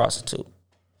first prostitute.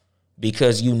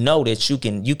 Because you know that you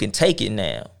can take it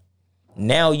now.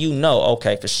 Now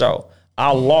okay, for sure.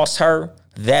 I lost her,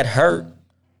 that hurt,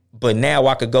 but now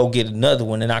I could go get another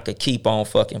one and I could keep on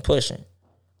fucking pushing.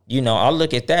 I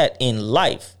look at that in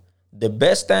life. The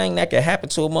best thing that could happen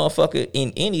to a motherfucker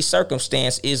in any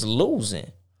circumstance is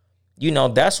losing.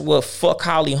 That's what fuck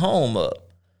Holly Holm up.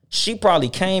 She probably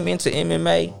came into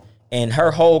MMA and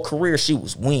her whole career, she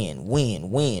was win.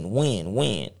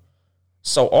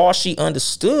 So all she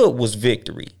understood was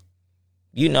victory,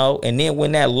 and then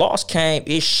when that loss came,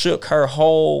 it shook her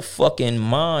whole fucking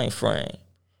mind frame,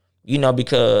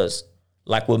 because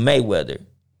like with Mayweather,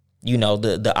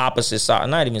 the opposite side,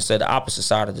 not even say the opposite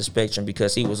side of the spectrum,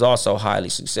 because he was also highly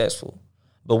successful.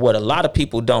 But what a lot of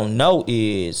people don't know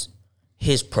is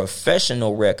his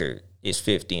professional record is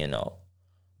 50-0,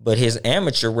 but his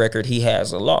amateur record, he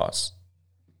has a loss.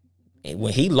 And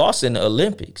when he lost in the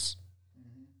Olympics,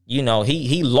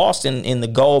 he lost in the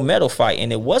gold medal fight,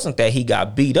 and it wasn't that he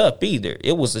got beat up either.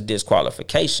 It was a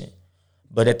disqualification.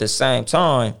 But at the same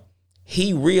time,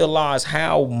 he realized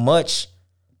how much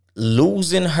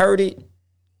losing hurted.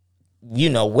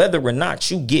 Whether or not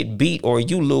you get beat or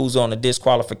you lose on a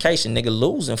disqualification, nigga,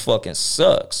 losing fucking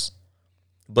sucks.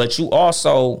 But you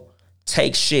also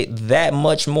take shit that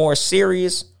much more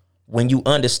serious when you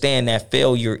understand that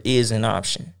failure is an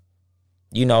option.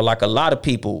 Like a lot of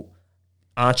people,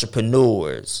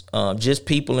 entrepreneurs, just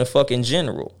people in fucking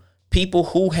general, people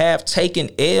who have taken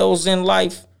L's in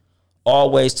life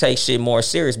always take shit more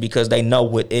serious because they know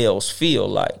what L's feel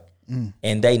like.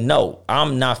 And they know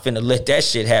I'm not finna let that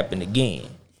shit happen again.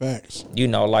 Facts.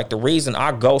 Like the reason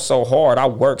I go so hard, I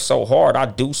work so hard, I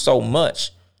do so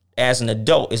much as an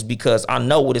adult is because I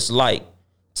know what it's like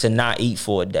to not eat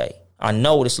for a day. I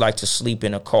know what it's like to sleep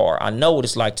in a car. I know what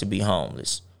it's like to be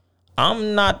homeless.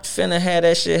 I'm not finna have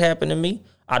that shit happen to me.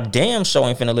 I damn sure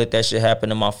ain't finna let that shit happen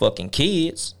to my fucking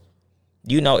kids.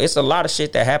 It's a lot of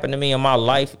shit that happened to me in my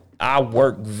life. I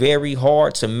work very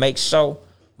hard to make sure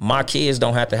my kids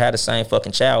don't have to have the same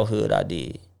fucking childhood I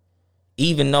did.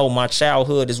 Even though my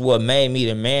childhood is what made me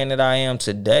the man that I am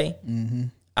today,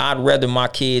 I'd rather my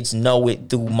kids know it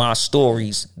through my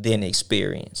stories than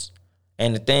experience.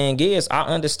 And the thing is, I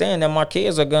understand that my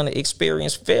kids are going to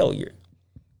experience failure.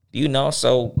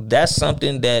 So that's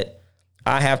something that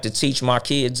I have to teach my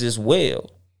kids as well.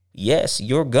 Yes,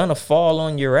 you're going to fall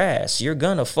on your ass. You're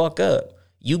going to fuck up.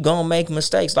 You going to make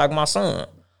mistakes like my son.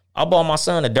 I bought my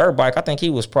son a dirt bike. I think he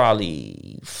was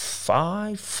probably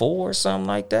 5, 4, something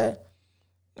like that.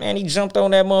 Man, he jumped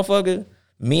on that motherfucker.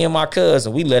 Me and my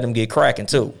cousin, we let him get cracking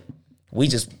too. We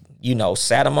just,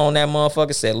 sat him on that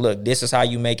motherfucker, said, look, this is how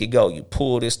you make it go. You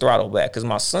pull this throttle back. Because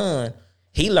my son,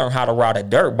 he learned how to ride a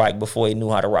dirt bike before he knew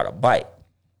how to ride a bike.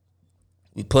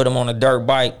 We put him on a dirt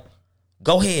bike.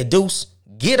 Go ahead, Deuce.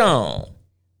 Get on.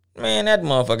 Man, that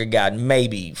motherfucker got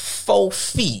maybe 4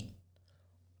 feet.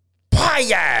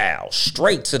 Pow!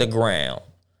 Straight to the ground.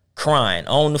 Crying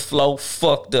on the floor,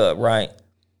 fucked up, right?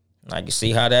 Like you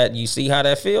see how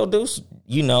that feel, Deuce?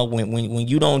 When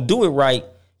you don't do it right,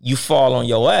 you fall on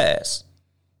your ass.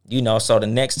 So the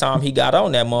next time he got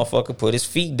on that motherfucker, put his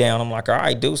feet down. I'm like, all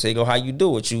right, Deuce, here go how you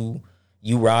do it. You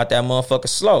ride that motherfucker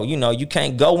slow. You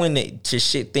can't go into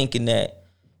shit thinking that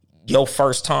your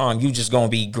first time you just gonna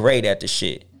be great at the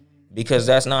shit. Because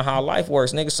that's not how life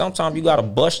works, nigga. Sometimes you gotta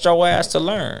bust your ass to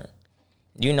learn.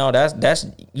 That's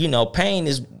pain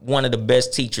is one of the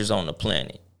best teachers on the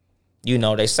planet.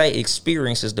 They say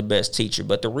experience is the best teacher,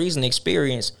 but the reason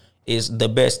experience is the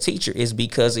best teacher is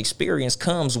because experience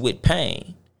comes with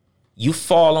pain. You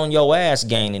fall on your ass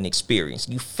gaining experience.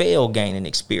 You fail gaining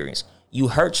experience. You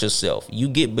hurt yourself. You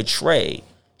get betrayed.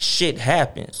 Shit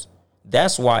happens.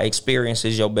 That's why experience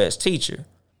is your best teacher.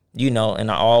 You know, and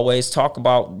I always talk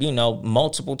about, you know,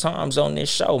 multiple times on this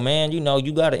show, man, you know,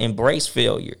 you got to embrace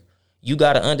failure. You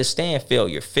got to understand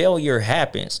failure. Failure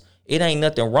happens. It ain't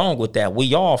nothing wrong with that.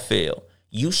 We all fail.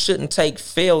 You shouldn't take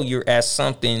failure as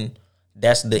something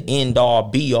that's the end all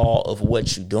be all of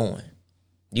what you're doing.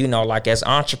 You know, like as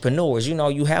entrepreneurs, you know,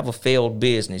 you have a failed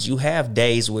business. You have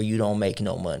days where you don't make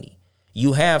no money.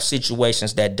 You have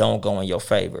situations that don't go in your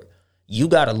favor. You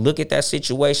got to look at that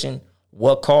situation,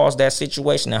 what caused that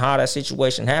situation and how that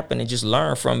situation happened, and just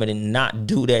learn from it and not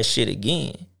do that shit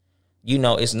again. You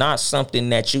know, it's not something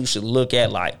that you should look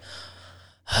at like,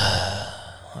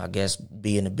 I guess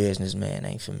being a businessman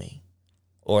ain't for me.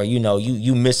 Or, you know,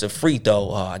 you miss a free throw.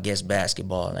 Oh, I guess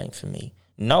basketball ain't for me.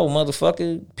 No,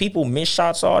 motherfucker. People miss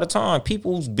shots all the time.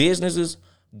 People's businesses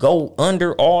go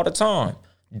under all the time.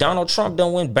 Donald Trump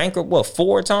done went bankrupt,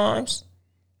 4 times?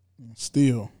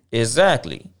 Still.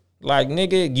 Exactly. Like,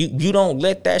 nigga, you don't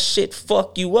let that shit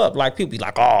fuck you up. Like, people be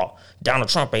like, oh, Donald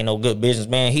Trump ain't no good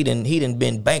businessman. He done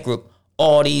been bankrupt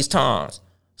all these times.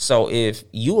 So if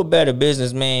you a better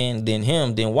businessman than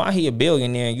him, then why he a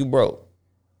billionaire and you broke?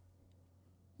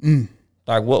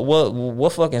 Like,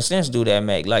 what fucking sense do that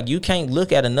make? Like, you can't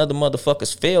look at another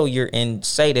motherfucker's failure and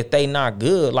say that they not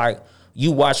good. Like,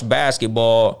 you watch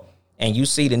basketball and you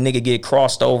see the nigga get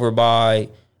crossed over by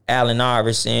Allen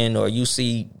Iverson, or you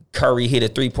see Curry hit a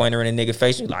 3-pointer in a nigga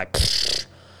face. You're like, this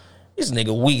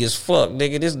nigga weak as fuck,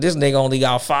 nigga. This nigga only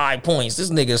got 5 points.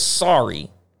 This nigga's sorry.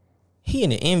 He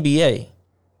in the NBA.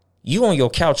 You on your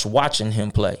couch watching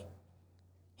him play.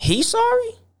 He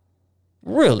sorry?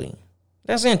 Really?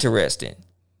 That's interesting.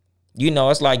 You know,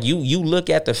 it's like you look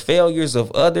at the failures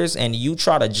of others and you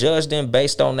try to judge them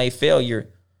based on their failure,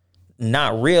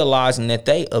 not realizing that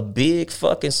they a big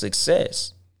fucking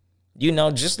success. You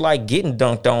know, just like getting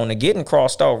dunked on and getting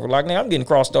crossed over. Like, nigga, I'm getting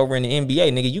crossed over in the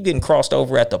NBA, nigga. You getting crossed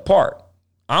over at the park.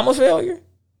 I'm a failure.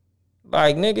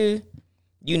 Like, nigga,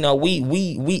 you know,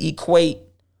 we equate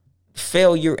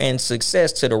failure and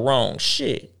success to the wrong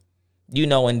shit. You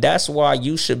know, and that's why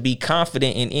you should be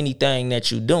confident in anything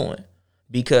that you're doing.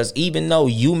 Because even though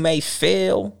you may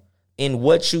fail in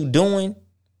what you're doing,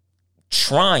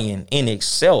 trying in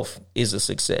itself is a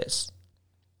success.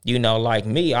 You know, like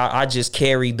me, I just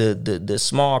carry the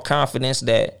small confidence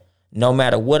that no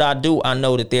matter what I do, I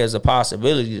know that there's a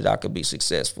possibility that I could be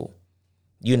successful.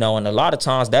 You know, and a lot of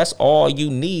times that's all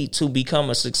you need to become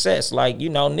a success. Like, you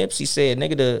know, Nipsey said,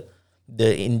 nigga,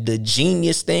 the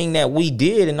genius thing that we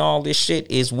did and all this shit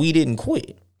is we didn't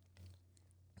quit.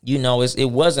 You know,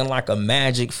 it wasn't like a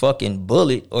magic fucking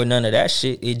bullet or none of that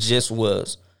shit. It just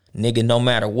was, nigga, no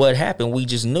matter what happened, we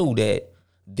just knew that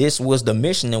this was the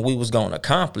mission and we was going to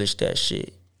accomplish that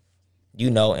shit. You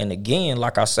know, and again,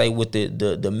 like I say, with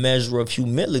the measure of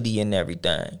humility and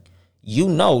everything, you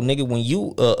know, nigga, when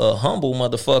you a humble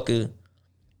motherfucker,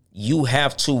 you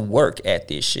have to work at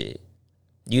this shit.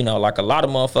 You know, like a lot of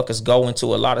motherfuckers go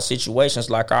into a lot of situations.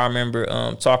 Like I remember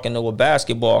talking to a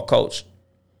basketball coach,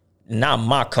 not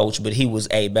my coach, but he was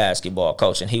a basketball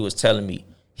coach. And he was telling me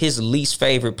his least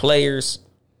favorite players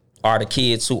are the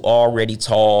kids who already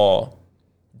tall.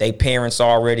 They parents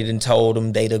already done told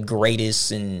them they the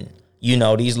greatest. And, you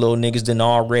know, these little niggas done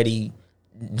already,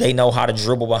 they know how to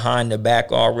dribble behind the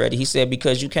back already. He said,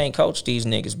 because you can't coach these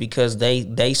niggas because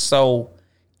they so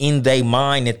in their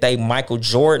mind that they Michael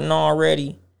Jordan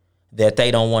already, that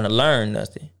they don't want to learn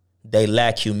nothing. They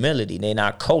lack humility. They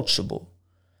not coachable.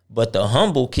 But the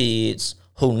humble kids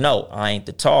who know I ain't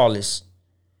the tallest,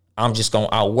 I'm just going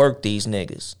to outwork these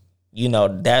niggas. You know,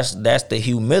 that's the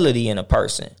humility in a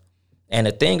person. And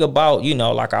the thing about, you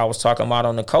know, like I was talking about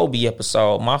on the Kobe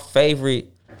episode, my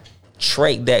favorite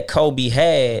trait that Kobe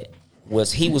had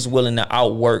was he was willing to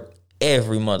outwork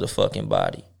every motherfucking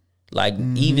body. Like,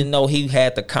 even though he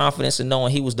had the confidence in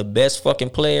knowing he was the best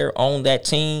fucking player on that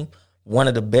team, one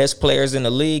of the best players in the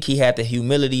league, he had the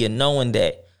humility of knowing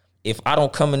that if I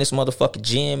don't come in this motherfucking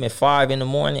gym at 5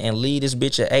 a.m. and leave this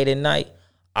bitch at 8 p.m,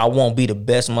 I won't be the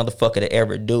best motherfucker to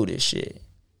ever do this shit.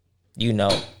 You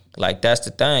know, like that's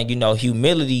the thing. You know,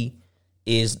 humility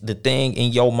is the thing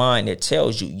in your mind that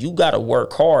tells you you got to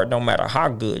work hard no matter how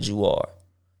good you are.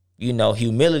 You know,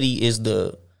 humility is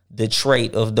the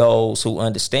trait of those who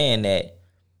understand that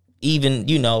even,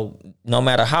 you know, no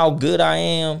matter how good I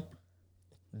am,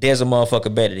 there's a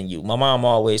motherfucker better than you. My mom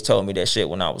always told me that shit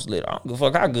when I was little. I don't give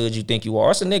a fuck how good you think you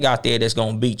are. It's a nigga out there that's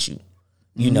going to beat you.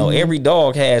 You know, every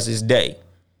dog has his day.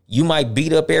 You might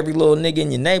beat up every little nigga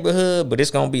in your neighborhood, but it's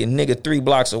going to be a nigga 3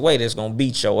 blocks away that's going to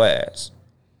beat your ass.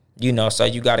 You know, so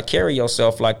you got to carry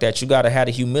yourself like that. You got to have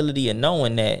the humility of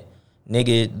knowing that,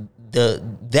 nigga,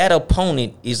 that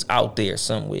opponent is out there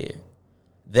somewhere.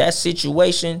 that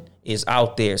situation is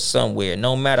out there somewhere.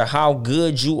 No matter how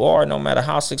good you are, no matter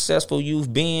how successful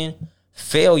you've been,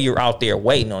 failure out there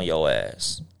waiting on your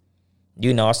ass.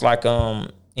 You know, it's like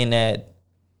in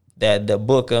the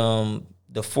book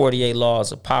The 48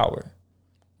 Laws of Power.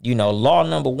 You know, law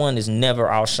number 1 is never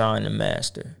outshine the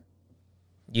master.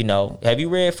 You know, have you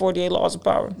read 48 Laws of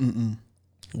Power? Mm-mm.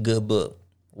 Good book.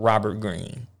 Robert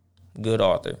Greene. Good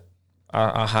author.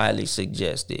 I highly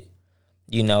suggest it.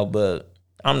 You know, but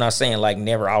I'm not saying like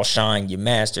never outshine your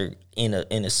master in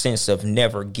a sense of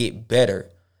never get better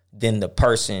than the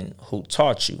person who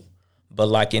taught you. But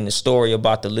like in the story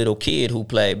about the little kid who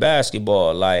played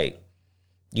basketball, like,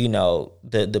 you know,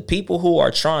 the people who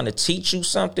are trying to teach you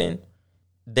something,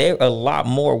 they're a lot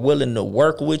more willing to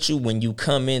work with you when you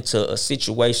come into a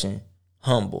situation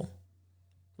humble.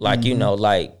 Like, you know,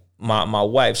 like my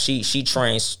wife, she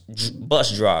trains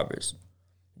bus drivers,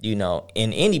 you know,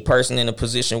 and any person in a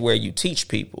position where you teach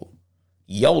people,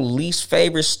 your least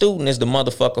favorite student is the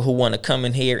motherfucker who want to come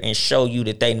in here and show you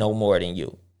that they know more than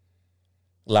you.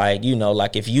 Like, you know,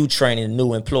 like if you training a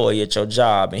new employee at your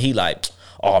job and he like,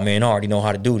 oh man, I already know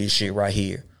how to do this shit right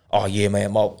here. Oh yeah,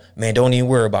 man, man, don't even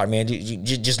worry about it, man.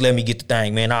 Just let me get the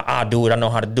thing, man. I'll do it. I know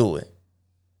how to do it.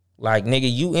 Like,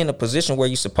 nigga, you in a position where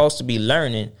you're supposed to be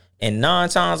learning, and 9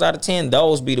 times out of 10,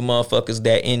 those be the motherfuckers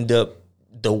that end up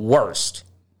the worst.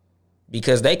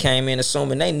 Because they came in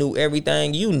assuming they knew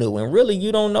everything you knew, and really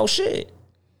you don't know shit.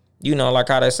 You know, like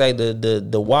how they say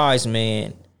the wise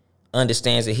man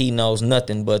understands that he knows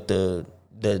nothing, but the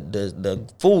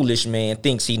foolish man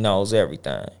thinks he knows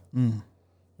everything.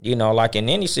 You know, like in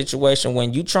any situation,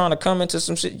 when you trying to come into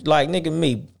some shit, like, nigga,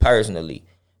 me personally,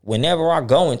 whenever I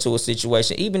go into a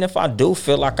situation, even if I do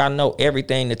feel like I know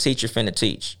everything the teacher finna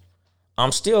teach,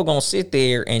 I'm still gonna sit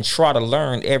there and try to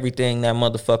learn everything that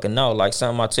motherfucker know. Like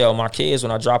something I tell my kids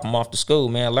when I drop them off to school,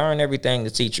 man, learn everything the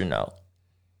teacher know.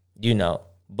 You know,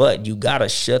 but you gotta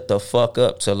shut the fuck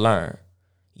up to learn.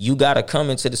 You gotta come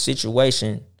into the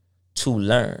situation to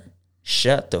learn.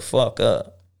 Shut the fuck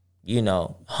up. You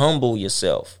know, humble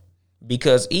yourself.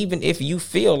 Because even if you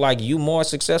feel like you more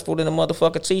successful than a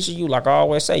motherfucker teaching you, like I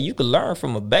always say, you can learn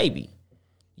from a baby.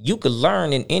 You can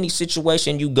learn in any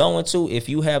situation you go into if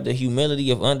you have the humility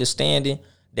of understanding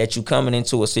that you coming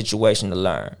into a situation to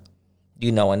learn.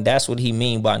 You know, and that's what he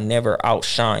mean by never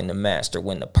outshine the master.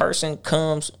 When the person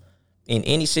comes in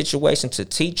any situation to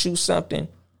teach you something,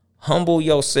 humble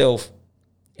yourself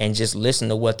and just listen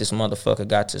to what this motherfucker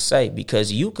got to say,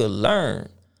 because you could learn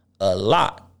a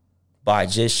lot by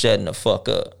just shutting the fuck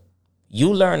up.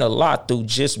 You learn a lot through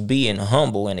just being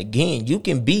humble. And again, you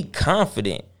can be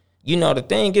confident. You know, the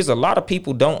thing is, a lot of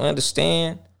people don't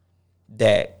understand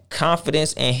that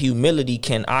confidence and humility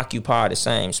can occupy the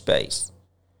same space.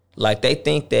 Like, they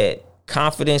think that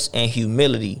confidence and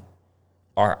humility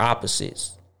are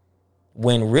opposites,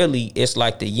 when really it's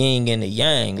like the yin and the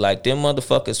yang. Like, them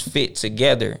motherfuckers fit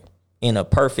together in a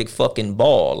perfect fucking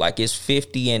ball. Like, it's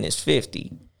 50 and it's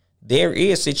 50. There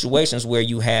is situations where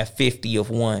you have 50 of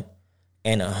one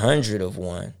and 100 of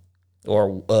one,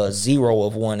 or 0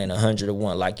 of one and 100 of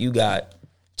one. Like, you got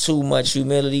too much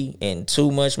humility and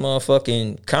too much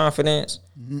motherfucking confidence.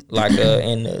 Like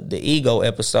in the ego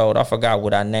episode, I forgot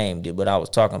what I named it, but I was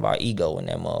talking about ego in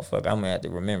that motherfucker. I'm gonna have to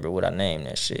remember what I named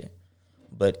that shit.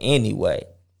 But anyway,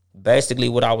 basically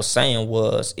what I was saying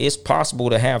was, it's possible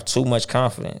to have too much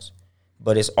confidence,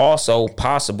 but it's also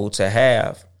possible to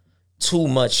have too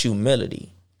much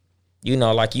humility. You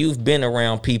know, like, you've been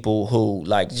around people who,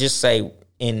 like, just say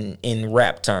in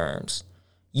rap terms,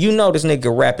 you know, this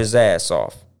nigga rap his ass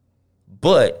off,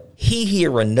 but he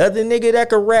hear another nigga that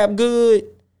could rap good,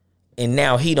 and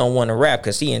now he don't want to rap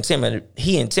because he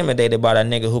intimidated by that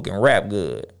nigga who can rap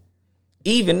good,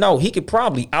 even though he could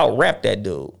probably out rap that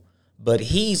dude, but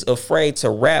he's afraid to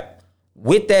rap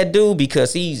with that dude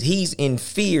because he's in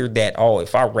fear that, oh,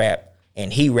 if I rap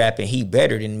and he rapping, he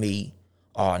better than me,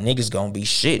 oh, niggas gonna be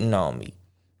shitting on me.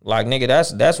 Like, nigga,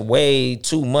 that's way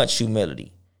too much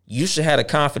humility. You should have the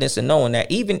confidence in knowing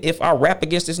that even if I rap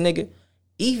against this nigga,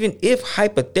 even if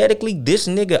hypothetically this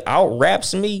nigga out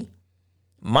raps me,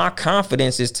 my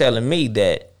confidence is telling me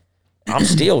that I'm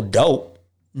still dope.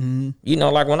 You know,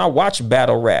 like when I watch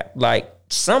battle rap, like,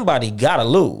 somebody gotta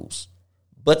lose.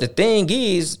 But the thing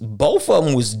is, both of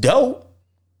them was dope.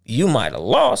 You might have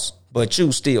lost, but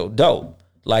you still dope.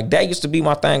 Like, that used to be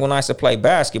my thing when I used to play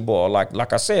basketball.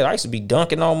 Like I said, I used to be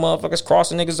dunking on motherfuckers,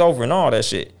 crossing niggas over and all that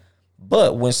shit.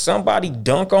 But when somebody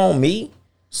dunk on me,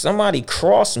 somebody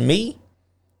cross me,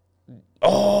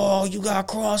 oh, you got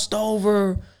crossed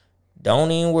over.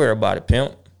 Don't even worry about it,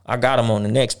 pimp. I got him on the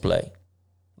next play.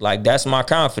 Like, that's my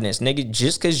confidence, nigga.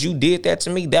 Just because you did that to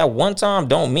me that one time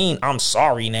don't mean I'm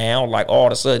sorry now. Like, all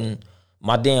of a sudden,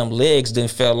 my damn legs done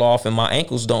fell off and my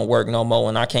ankles don't work no more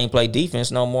and I can't play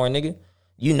defense no more, nigga.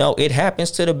 You know, it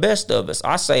happens to the best of us.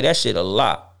 I say that shit a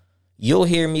lot. You'll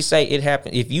hear me say it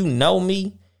happens. If you know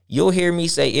me, you'll hear me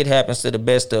say it happens to the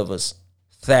best of us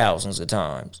thousands of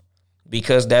times.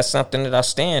 Because that's something that I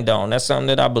stand on. That's something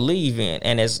that I believe in.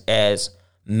 And as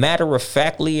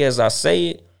matter-of-factly as I say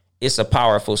it, it's a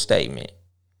powerful statement.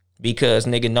 Because,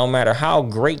 nigga, no matter how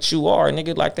great you are,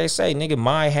 nigga, like they say, nigga,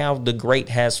 my how the great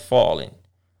has fallen.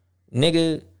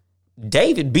 Nigga,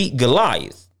 David beat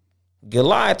Goliath.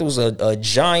 Goliath was a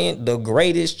giant, the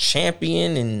greatest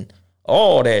champion and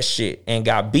all that shit, and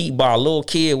got beat by a little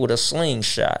kid with a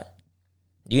slingshot.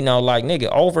 You know, like,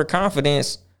 nigga,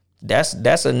 overconfidence,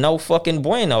 that's a no fucking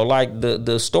bueno. Like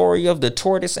the story of the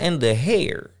tortoise and the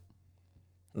hare.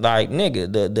 Like,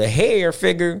 nigga, the hare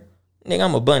figure, nigga,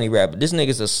 I'm a bunny rabbit. This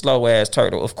nigga's a slow ass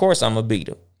turtle. Of course I'm a beat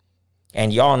him.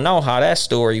 And y'all know how that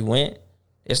story went.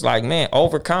 It's like, man,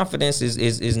 overconfidence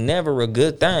is never a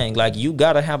good thing. Like, you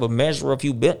gotta have a measure of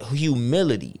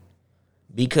humility.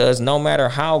 Because no matter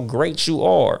how great you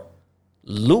are,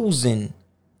 losing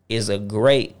is a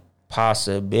great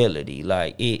possibility.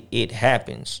 Like, it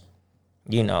happens,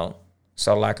 you know.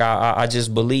 So, like, I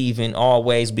just believe in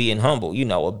always being humble. You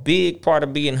know, a big part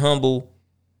of being humble,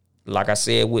 like I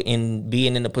said, in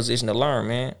being in the position to learn,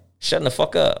 man, shutting the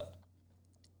fuck up.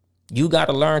 You got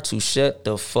to learn to shut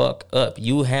the fuck up.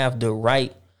 You have the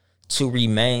right to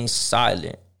remain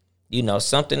silent. You know,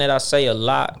 something that I say a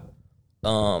lot,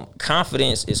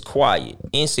 confidence is quiet,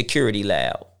 insecurity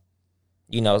loud.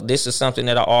 You know, this is something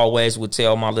that I always would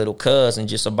tell my little cousin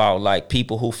just about, like,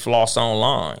 people who floss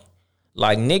online.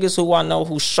 Like, niggas who I know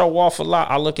who show off a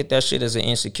lot, I look at that shit as an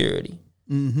insecurity.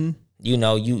 Mm-hmm. You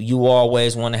know, you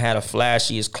always want to have the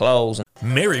flashiest clothes.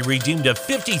 Mary redeemed a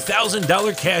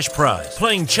 $50,000 cash prize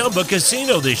playing Chumba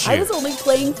Casino this year. I was only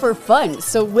playing for fun,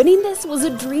 so winning this was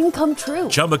a dream come true.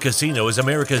 Chumba Casino is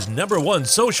America's #1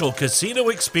 social casino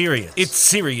experience. It's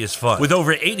serious fun. With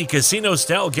over 80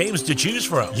 casino-style games to choose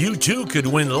from, you too could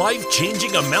win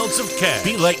life-changing amounts of cash.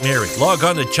 Be like Mary. Log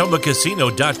on to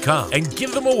ChumbaCasino.com and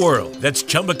give them a whirl. That's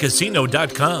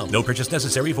ChumbaCasino.com. No purchase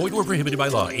necessary. Void where prohibited by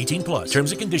law. 18 plus.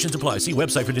 Terms and conditions apply. See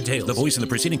website for details. The voice in the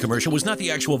preceding commercial was not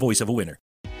the actual voice of a winner.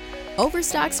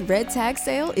 Overstock's Red Tag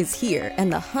Sale is here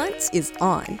and the hunt is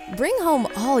on. Bring home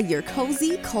all your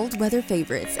cozy, cold weather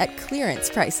favorites at clearance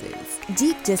prices.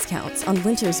 Deep discounts on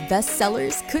winter's best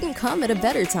sellers couldn't come at a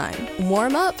better time.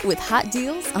 Warm up with hot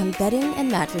deals on bedding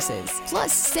and mattresses.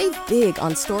 Plus, save big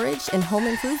on storage and home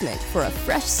improvement for a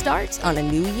fresh start on a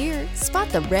new year. Spot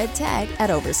the red tag at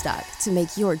Overstock to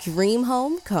make your dream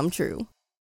home come true.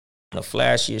 The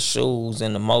flashiest shoes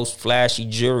and the most flashy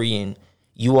jewelry, and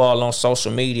you all on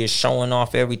social media showing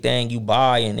off everything you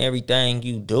buy and everything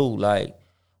you do. Like,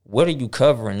 what are you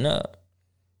covering up?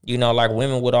 You know, like,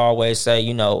 women would always say,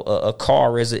 you know, a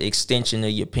car is an extension of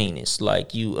your penis.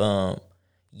 Like, you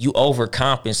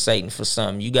overcompensating for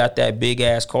something. You got that big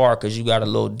ass car because you got a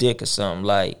little dick or something.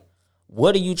 Like,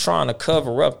 what are you trying to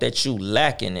cover up that you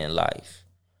lacking in life?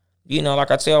 You know,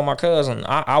 like I tell my cousin,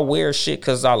 I wear shit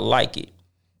because I like it.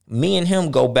 Me and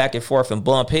him go back and forth and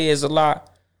bump heads a lot,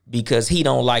 because he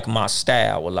don't like my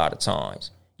style a lot of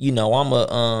times. You know,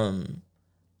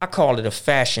 I call it a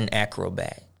fashion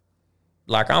acrobat.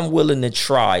 Like, I'm willing to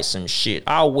try some shit.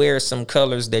 I'll wear some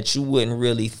colors that you wouldn't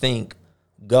really think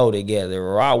go together.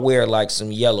 Or I'll wear, like,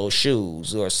 some yellow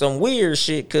shoes or some weird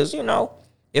shit. Because, you know,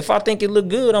 if I think it look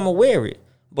good, I'm going to wear it.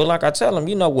 But like I tell him,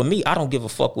 you know, with me, I don't give a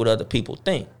fuck what other people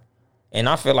think. And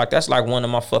I feel like that's like one of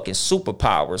my fucking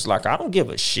superpowers. Like, I don't give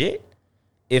a shit.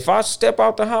 If I step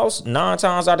out the house, 9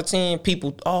 times out of 10,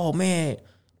 people, oh, man,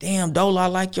 damn, Dole, I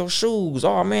like your shoes.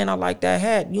 Oh, man, I like that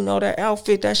hat. You know, that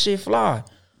outfit, that shit fly.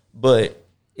 But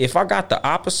if I got the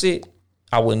opposite,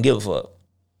 I wouldn't give a fuck.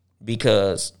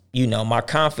 Because, you know, my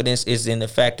confidence is in the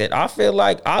fact that I feel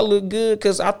like I look good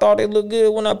because I thought it looked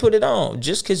good when I put it on.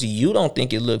 Just because you don't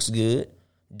think it looks good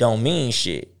don't mean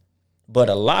shit. But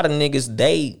a lot of niggas,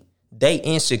 they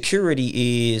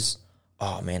insecurity is,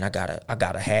 oh, man, I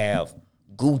gotta have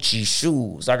Gucci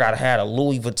shoes. I gotta have a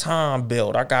Louis Vuitton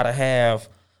belt. I gotta have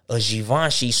a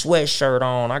Givenchy sweatshirt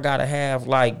on. I gotta have,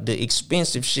 like, the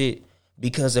expensive shit,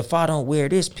 because if I don't wear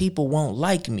this, people won't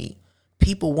like me.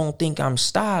 People won't think I'm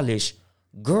stylish.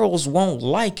 Girls won't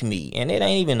like me. And it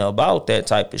ain't even about that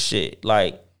type of shit.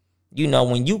 Like, you know,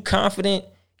 when you confident,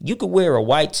 you could wear a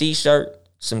white t-shirt,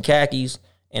 some khakis,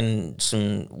 and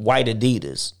some white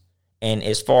Adidas. And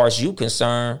as far as you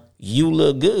concerned, you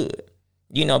look good.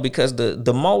 You know, because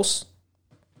the most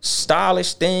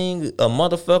stylish thing a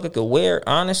motherfucker could wear,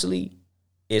 honestly,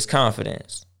 is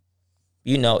confidence.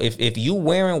 You know, if you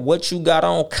wearing what you got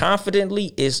on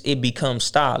confidently, it becomes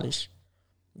stylish.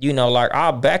 You know, like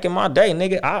back in my day,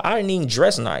 nigga, I didn't even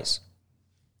dress nice.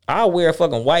 I wear a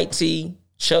fucking white tee,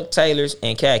 Chuck Taylors,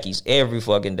 and khakis every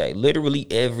fucking day. Literally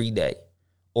every day.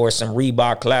 Or some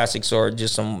Reebok Classics or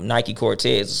just some Nike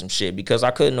Cortez or some shit because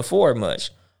I couldn't afford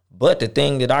much. But the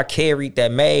thing that I carried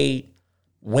that made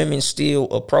women still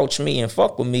approach me and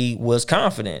fuck with me was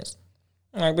confidence.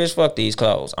 I'm like, bitch, fuck these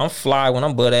clothes. I'm fly when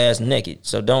I'm butt ass naked,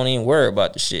 so don't even worry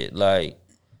about the shit. Like,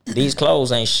 these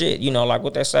clothes ain't shit. You know, like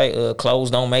what they say,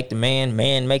 clothes don't make the man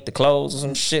make the clothes or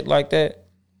some shit like that.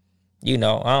 You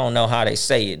know, I don't know how they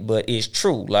say it, but it's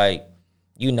true. Like,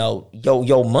 you know,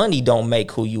 your money don't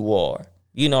make who you are.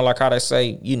 You know, like how they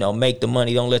say, you know, make the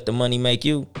money, don't let the money make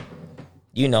you.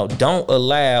 You know, don't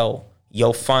allow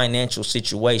your financial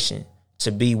situation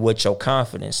to be what your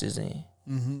confidence is in.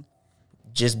 Mm-hmm.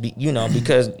 Just be, you know,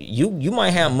 because you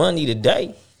might have money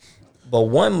today, but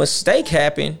one mistake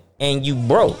happened and you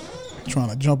broke. Trying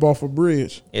to jump off a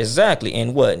bridge. Exactly.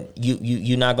 And what?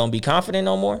 You not gonna be confident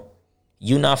no more?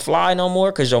 You not fly no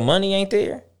more because your money ain't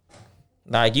there?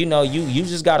 Like, you know, you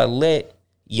just gotta let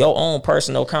your own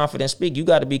personal confidence speak. You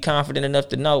gotta be confident enough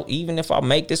to know, even if I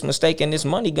make this mistake and this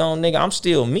money gone, nigga, I'm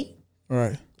still me.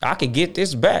 Right. I could get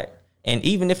this back. And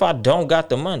even if I don't got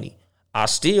the money, I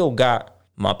still got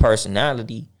my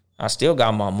personality. I still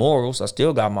got my morals. I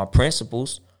still got my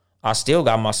principles. I still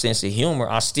got my sense of humor.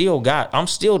 I'm still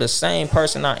the same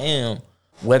person I am,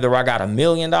 whether I got $1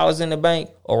 million in the bank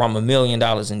or I'm $1 million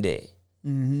in debt.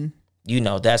 Mm-hmm. You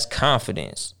know, that's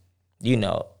confidence. You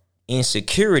know,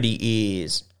 insecurity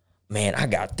is, man, I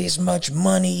got this much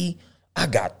money. I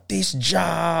got this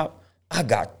job. I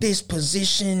got this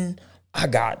position. I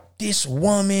got this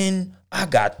woman. I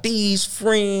got these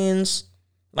friends.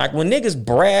 Like, when niggas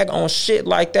brag on shit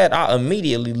like that, I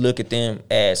immediately look at them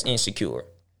as insecure.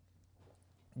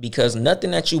 Because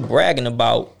nothing that you bragging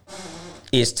about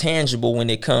is tangible when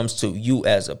it comes to you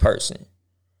as a person.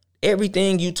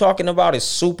 Everything you talking about is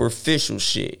superficial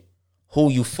shit. Who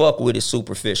you fuck with is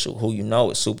superficial. Who you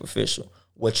know is superficial.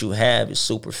 What you have is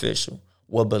superficial.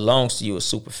 What belongs to you is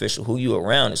superficial. Who you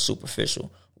around is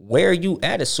superficial. Where you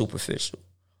at is superficial.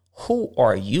 Who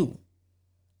are you?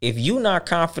 If you not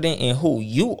confident in who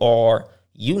you are,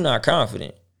 you not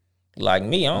confident. Like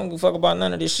me, I don't give a fuck about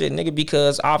none of this shit, nigga,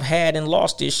 because I've had and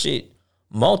lost this shit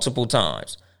multiple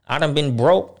times. I done been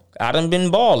broke. I done been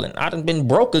balling. I done been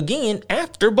broke again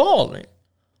after balling.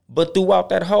 But throughout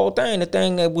that whole thing, the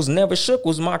thing that was never shook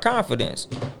was my confidence.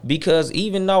 Because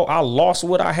even though I lost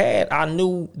what I had, I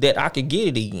knew that I could get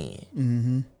it again.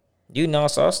 Mm-hmm. You know,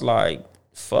 so it's like,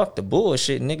 fuck the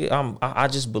bullshit, nigga. I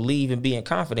just believe in being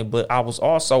confident. But I was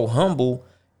also humble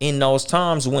in those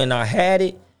times when I had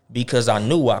it because I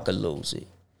knew I could lose it.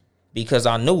 Because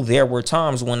I knew there were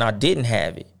times when I didn't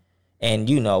have it. And,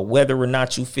 you know, whether or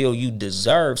not you feel you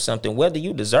deserve something, whether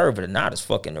you deserve it or not is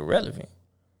fucking irrelevant.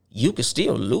 You can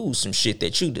still lose some shit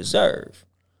that you deserve.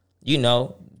 You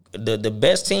know, the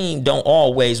best team don't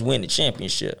always win the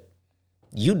championship.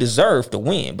 You deserve to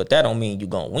win, but that don't mean you're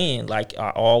going to win. Like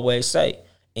I always say,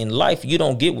 in life, you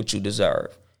don't get what you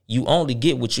deserve. You only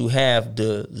get what you have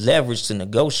the leverage to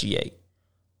negotiate,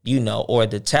 you know, or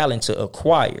the talent to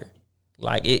acquire.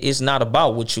 Like it's not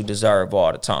about what you deserve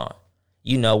all the time.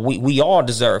 You know, we all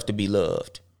deserve to be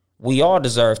loved. We all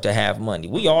deserve to have money.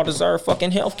 We all deserve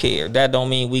fucking health care. That don't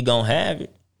mean we gonna have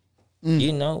it.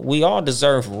 You know, we all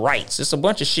deserve rights. It's a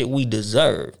bunch of shit we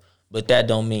deserve, but that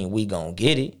don't mean we gonna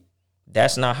get it.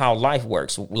 That's not how life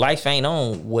works. Life ain't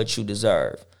on what you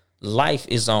deserve. Life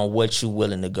is on what you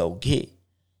willing to go get,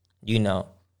 you know?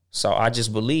 So I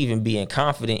just believe in being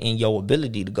confident in your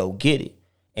ability to go get it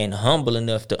and humble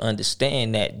enough to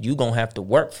understand that you gonna have to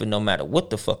work for no matter what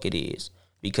the fuck it is.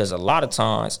 Because a lot of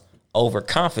times,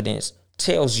 overconfidence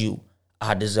tells you,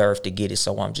 I deserve to get it,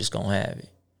 so I'm just gonna have it.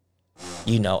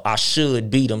 You know, I should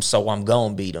beat them, so I'm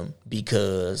gonna beat them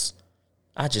because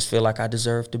I just feel like I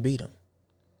deserve to beat them.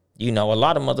 You know, a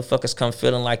lot of motherfuckers come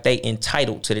feeling like they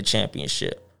entitled to the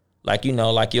championship. Like, you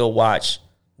know, like you'll watch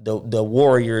the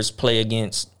Warriors play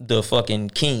against the fucking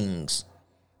Kings.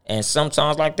 And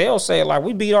sometimes, like, they'll say, like,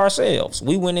 we beat ourselves.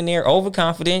 We went in there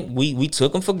overconfident. We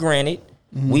took them for granted.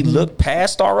 Mm-hmm. We looked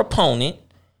past our opponent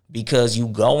because you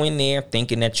go in there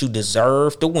thinking that you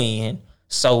deserve to win.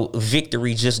 So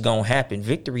victory just gonna happen.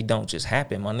 Victory don't just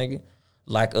happen, my nigga.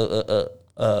 Like a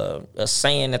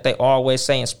saying that they always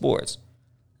say in sports.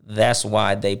 That's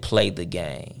why they play the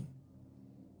game.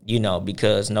 You know,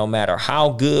 because no matter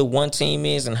how good one team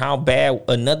is and how bad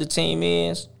another team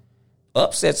is,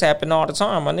 upsets happen all the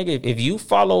time, my nigga. If you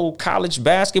follow college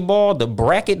basketball, the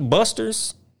bracket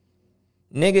busters,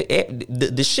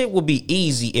 nigga, the shit would be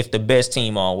easy if the best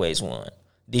team always won.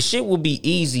 The shit would be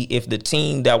easy if the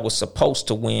team that was supposed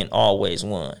to win always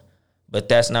won. But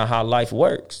that's not how life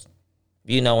works.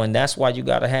 And that's why you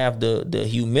got to have the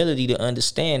humility to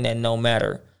understand that no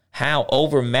matter how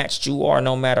overmatched you are,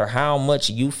 no matter how much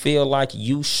you feel like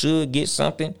you should get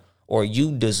something or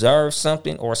you deserve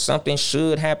something or something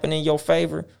should happen in your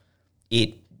favor,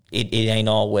 it ain't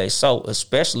always so,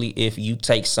 especially if you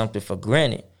take something for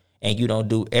granted and you don't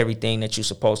do everything that you're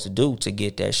supposed to do to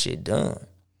get that shit done.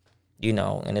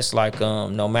 And it's like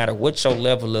no matter what your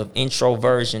level of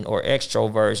introversion or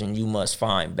extroversion, you must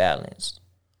find balance.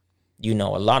 A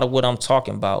lot of what I'm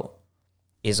talking about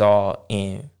is all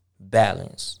in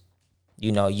balance.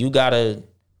 You got to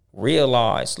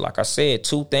realize, like I said,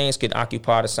 two things can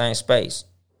occupy the same space.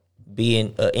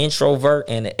 Being an introvert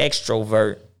and an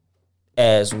extrovert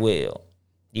as well.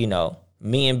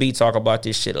 Me and B talk about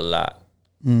this shit a lot.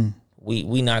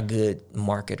 We not good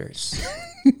marketers.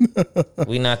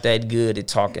 We not that good at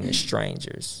talking to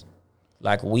strangers.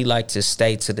 Like, we like to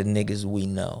stay to the niggas we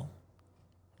know.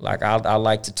 Like, I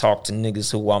like to talk to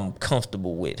niggas who I'm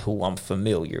comfortable with, who I'm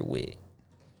familiar with.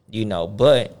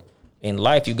 But in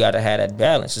life, you got to have that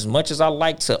balance. As much as I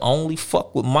like to only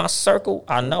fuck with my circle,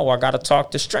 I know I got to talk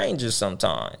to strangers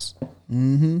sometimes.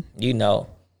 And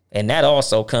that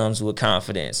also comes with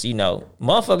confidence.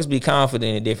 Motherfuckers be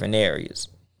confident in different areas.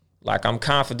 Like, I'm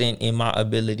confident in my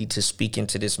ability to speak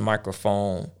into this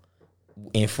microphone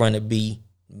in front of me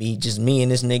and this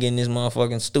nigga in this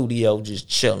motherfucking studio just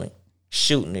chilling,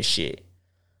 shooting this shit.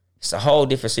 It's a whole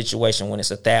different situation when it's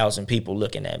 1,000 people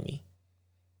looking at me.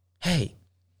 Hey,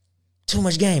 too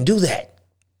much game, do that.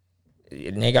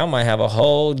 Nigga, I might have a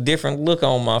whole different look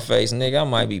on my face. Nigga, I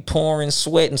might be pouring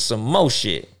sweat and some more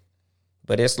shit.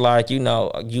 But it's like, you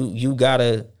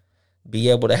gotta be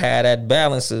able to have that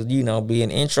balance of,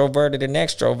 being introverted and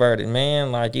extroverted,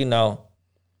 man. Like,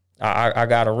 I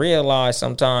gotta realize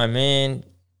sometime, man,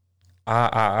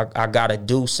 I gotta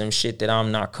do some shit that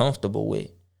I'm not comfortable with.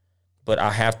 But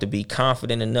I have to be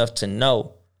confident enough to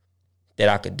know that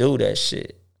I could do that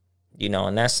shit.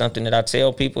 And that's something that I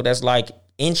tell people that's like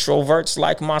introverts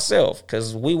like myself.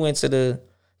 Cause we went to the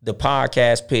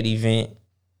podcast pit event,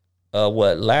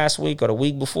 last week or the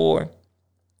week before.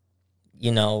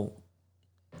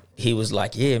 He was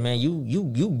like, yeah, man,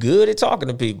 you good at talking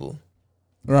to people.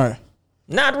 Right.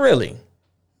 Not really.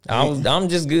 I'm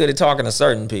just good at talking to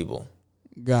certain people.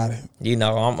 Got it.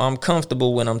 I'm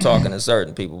comfortable when I'm talking to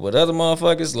certain people. But other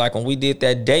motherfuckers, like when we did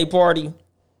that day party,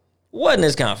 wasn't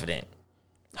as confident.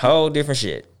 Whole different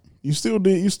shit. You still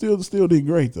did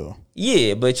great though.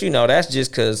 Yeah, but that's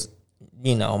just cause,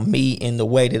 me in the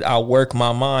way that I work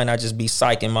my mind, I just be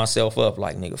psyching myself up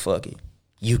like, nigga, fuck it.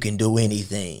 You can do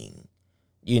anything.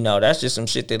 That's just some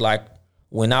shit that, like,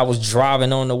 when I was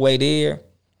driving on the way there,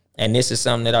 and this is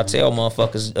something that I tell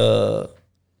motherfuckers,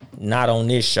 not on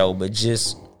this show, but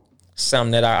just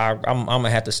something that I'm gonna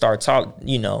have to start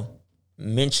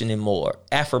mentioning more.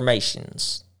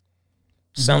 Affirmations.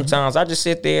 Sometimes I just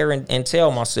sit there and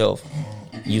tell myself,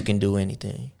 you can do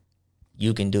anything.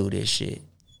 You can do this shit.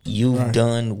 You've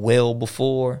done well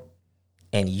before,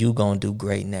 and you gonna do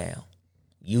great now.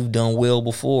 You've done well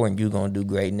before, and you gonna do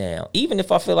great now. Even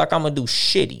if I feel like I'm gonna do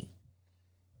shitty,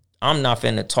 I'm not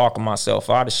finna talk myself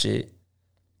out of shit,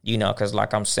 because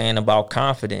like I'm saying about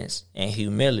confidence and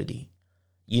humility,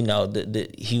 the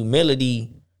humility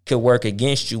could work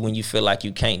against you when you feel like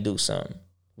you can't do something.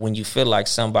 When you feel like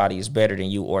somebody is better than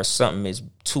you or something is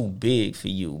too big for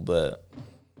you. But,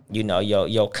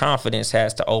 your confidence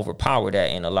has to overpower that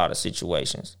in a lot of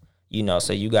situations.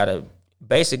 So you got to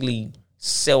basically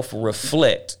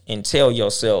self-reflect and tell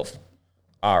yourself,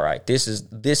 all right, this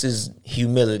is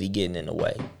humility getting in the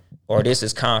way. Or this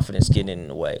is confidence getting in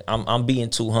the way. I'm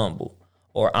being too humble.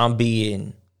 Or I'm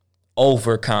being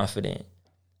overconfident.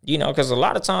 Because a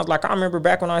lot of times, like I remember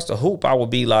back when I used to hoop, I would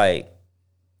be like,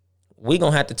 we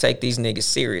gonna have to take these niggas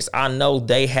serious. I know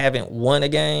they haven't won a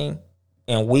game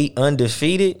and we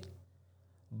undefeated,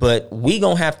 but we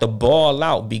gonna have to ball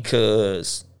out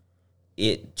because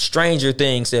stranger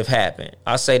things have happened.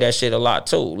 I say that shit a lot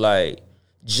too. Like,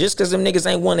 just because them niggas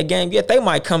ain't won a game yet, they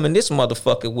might come in this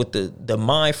motherfucker with the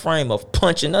mind frame of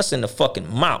punching us in the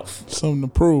fucking mouth. Something to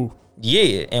prove.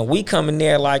 Yeah, and we come in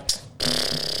there like,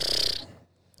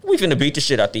 we finna beat the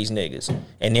shit out these niggas.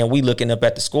 And then we looking up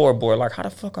at the scoreboard like, how the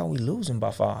fuck are we losing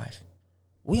by 5?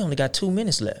 We only got 2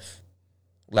 minutes left.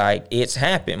 Like, it's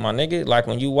happened, my nigga. Like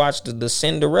when you watch the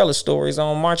Cinderella stories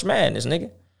on March Madness,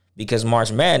 nigga. Because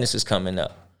March Madness is coming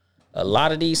up. A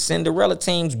lot of these Cinderella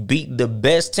teams beat the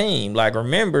best team. Like,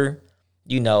 remember,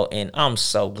 and I'm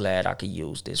so glad I could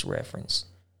use this reference.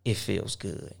 It feels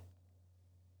good.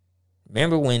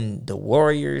 Remember when the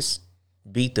Warriors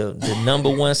beat the number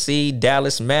 1 seed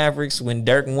Dallas Mavericks when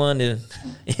Dirk won the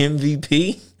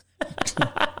MVP?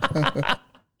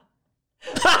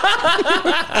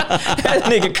 That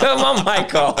nigga cut my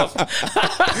mic off.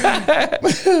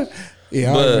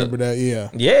 Yeah, I remember that, yeah.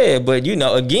 Yeah, but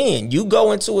again, you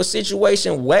go into a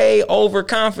situation way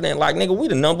overconfident, like, nigga, we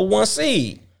the number 1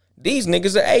 seed. These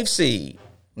niggas are 8th seed.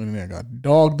 And they got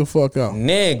dogged the fuck out.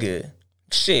 Nigga.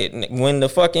 Shit. When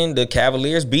the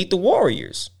Cavaliers beat the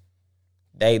Warriors.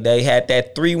 They had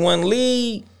that 3-1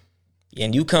 lead.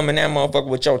 And you come in that motherfucker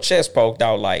with your chest poked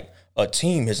out like, a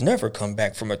team has never come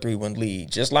back from a 3-1 lead.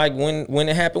 Just like when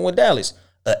it happened with Dallas.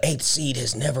 A 8th seed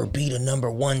has never beat a number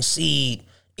 1 seed.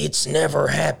 It's never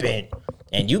happened.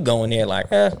 And you go in there like,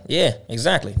 yeah,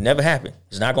 exactly. Never happened.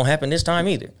 It's not going to happen this time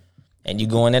either. And you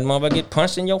go in that motherfucker, get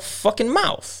punched in your fucking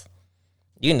mouth.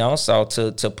 So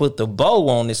to put the bow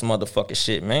on this motherfucker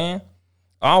shit, man,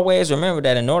 always remember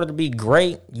that in order to be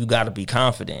great, you got to be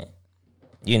confident.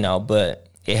 But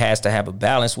it has to have a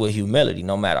balance with humility.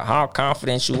 No matter how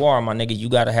confident you are, my nigga, you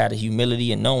got to have the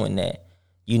humility in knowing that,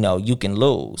 you can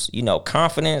lose.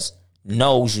 Confidence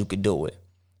knows you could do it.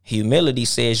 Humility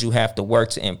says you have to work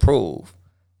to improve.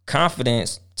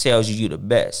 Confidence tells you the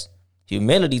best.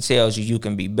 Humility tells you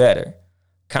can be better.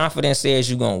 Confidence says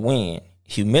you're going to win.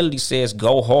 Humility says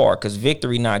go hard because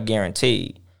victory not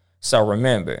guaranteed. So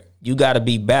remember, you got to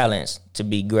be balanced to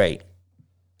be great.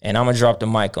 And I'm going to drop the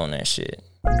mic on that shit.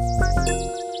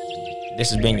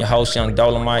 This has been your host, Young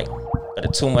Dolemite, of the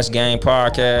Too Much Game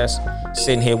podcast.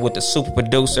 Sitting here with the super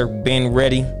producer, Ben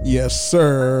Ready. Yes,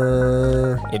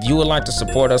 sir. If you would like to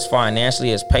support us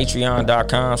financially, it's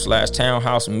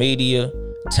patreon.com/Townhouse Media.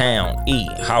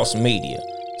 House Media.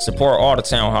 Support all the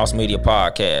Townhouse Media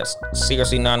podcasts.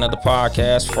 Seriously Not Another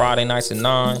Podcast, Friday nights at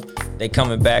 9. They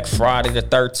coming back Friday the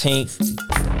 13th.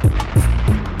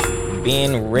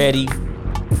 Ben Ready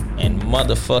and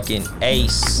motherfucking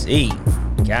AC.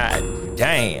 God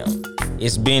damn.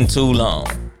 It's been too long.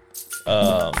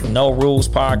 No Rules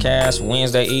podcast,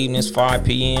 Wednesday evenings, 5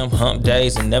 p.m. Hump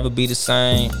days and never be the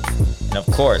same. And of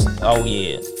course,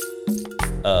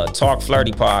 Talk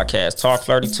Flirty podcast, Talk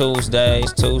Flirty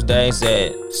Tuesdays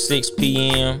at 6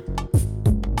 p.m.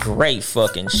 Great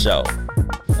fucking show.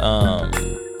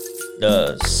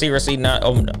 The Seriously Not,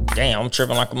 I'm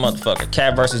tripping like a motherfucker.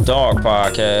 Cat vs. Dog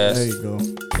podcast. There you go.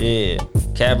 Yeah,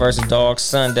 Cat vs. Dog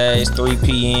Sundays, 3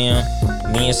 p.m.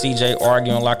 Me and CJ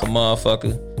arguing like a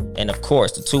motherfucker. And of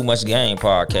course, the Too Much Game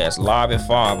podcast, live at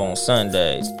 5 on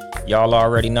Sundays. Y'all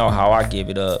already know how I give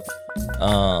it up.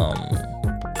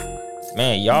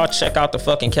 Man, y'all check out the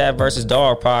fucking Cat vs.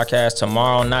 Dog podcast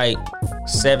tomorrow night,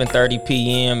 7:30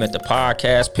 p.m. at the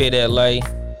Podcast Pit LA.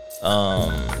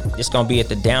 It's gonna be at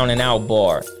the Down and Out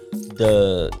Bar.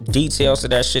 The details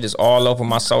of that shit is all over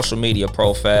my social media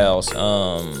profiles.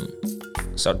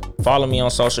 So follow me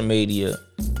on social media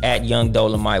at Young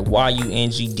Dolemite,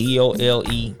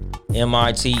 YUNGDOLEMITE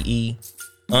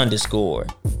 _.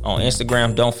 On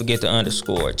Instagram, don't forget the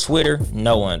 _. Twitter,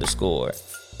 no _.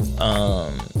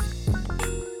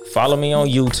 Follow me on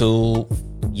YouTube,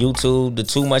 the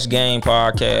Too Much Game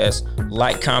podcast.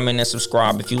 Like, comment, and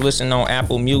subscribe. If you listen on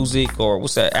Apple Music or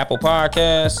Apple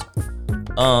Podcasts,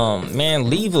 man,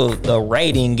 leave a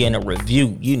rating and a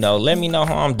review. Let me know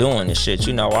how I'm doing this shit.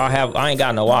 I ain't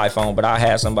got no iPhone, but I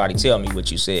had somebody tell me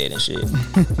what you said and shit.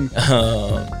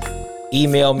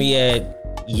 Email me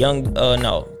at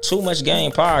Too Much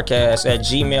Game Podcast at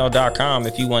gmail.com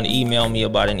if you want to email me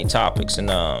about any topics.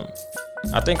 And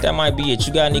I think that might be it.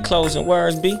 You got any closing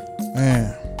words, B?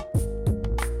 Man,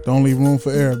 don't leave room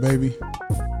for error, baby.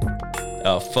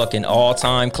 A fucking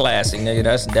all-time classic, nigga.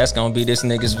 That's gonna be this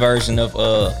nigga's version of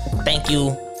thank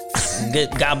you,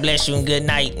 good, God bless you, and good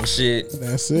night and shit.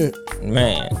 That's it,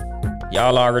 man.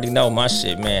 Y'all already know my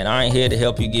shit, man. I ain't here to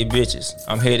help you get bitches.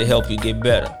 I'm here to help you get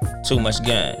better. Too Much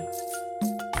Game.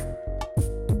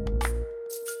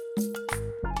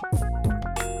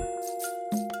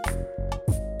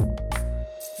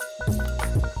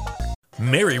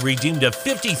 Mary redeemed a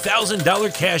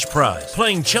 $50,000 cash prize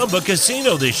playing Chumba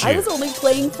Casino this year. I was only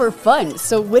playing for fun,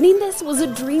 so winning this was a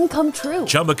dream come true.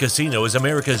 Chumba Casino is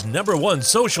America's #1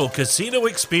 social casino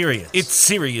experience. It's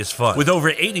serious fun. With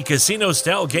over 80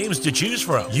 casino-style games to choose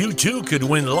from, you too could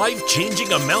win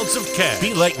life-changing amounts of cash.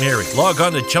 Be like Mary. Log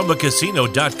on to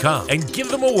ChumbaCasino.com and give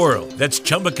them a whirl. That's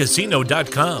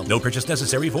ChumbaCasino.com. No purchase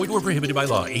necessary. Void where prohibited by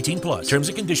law. 18+. Terms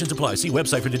and conditions apply. See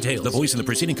website for details. The voice in the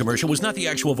preceding commercial was not the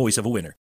actual voice of a winner.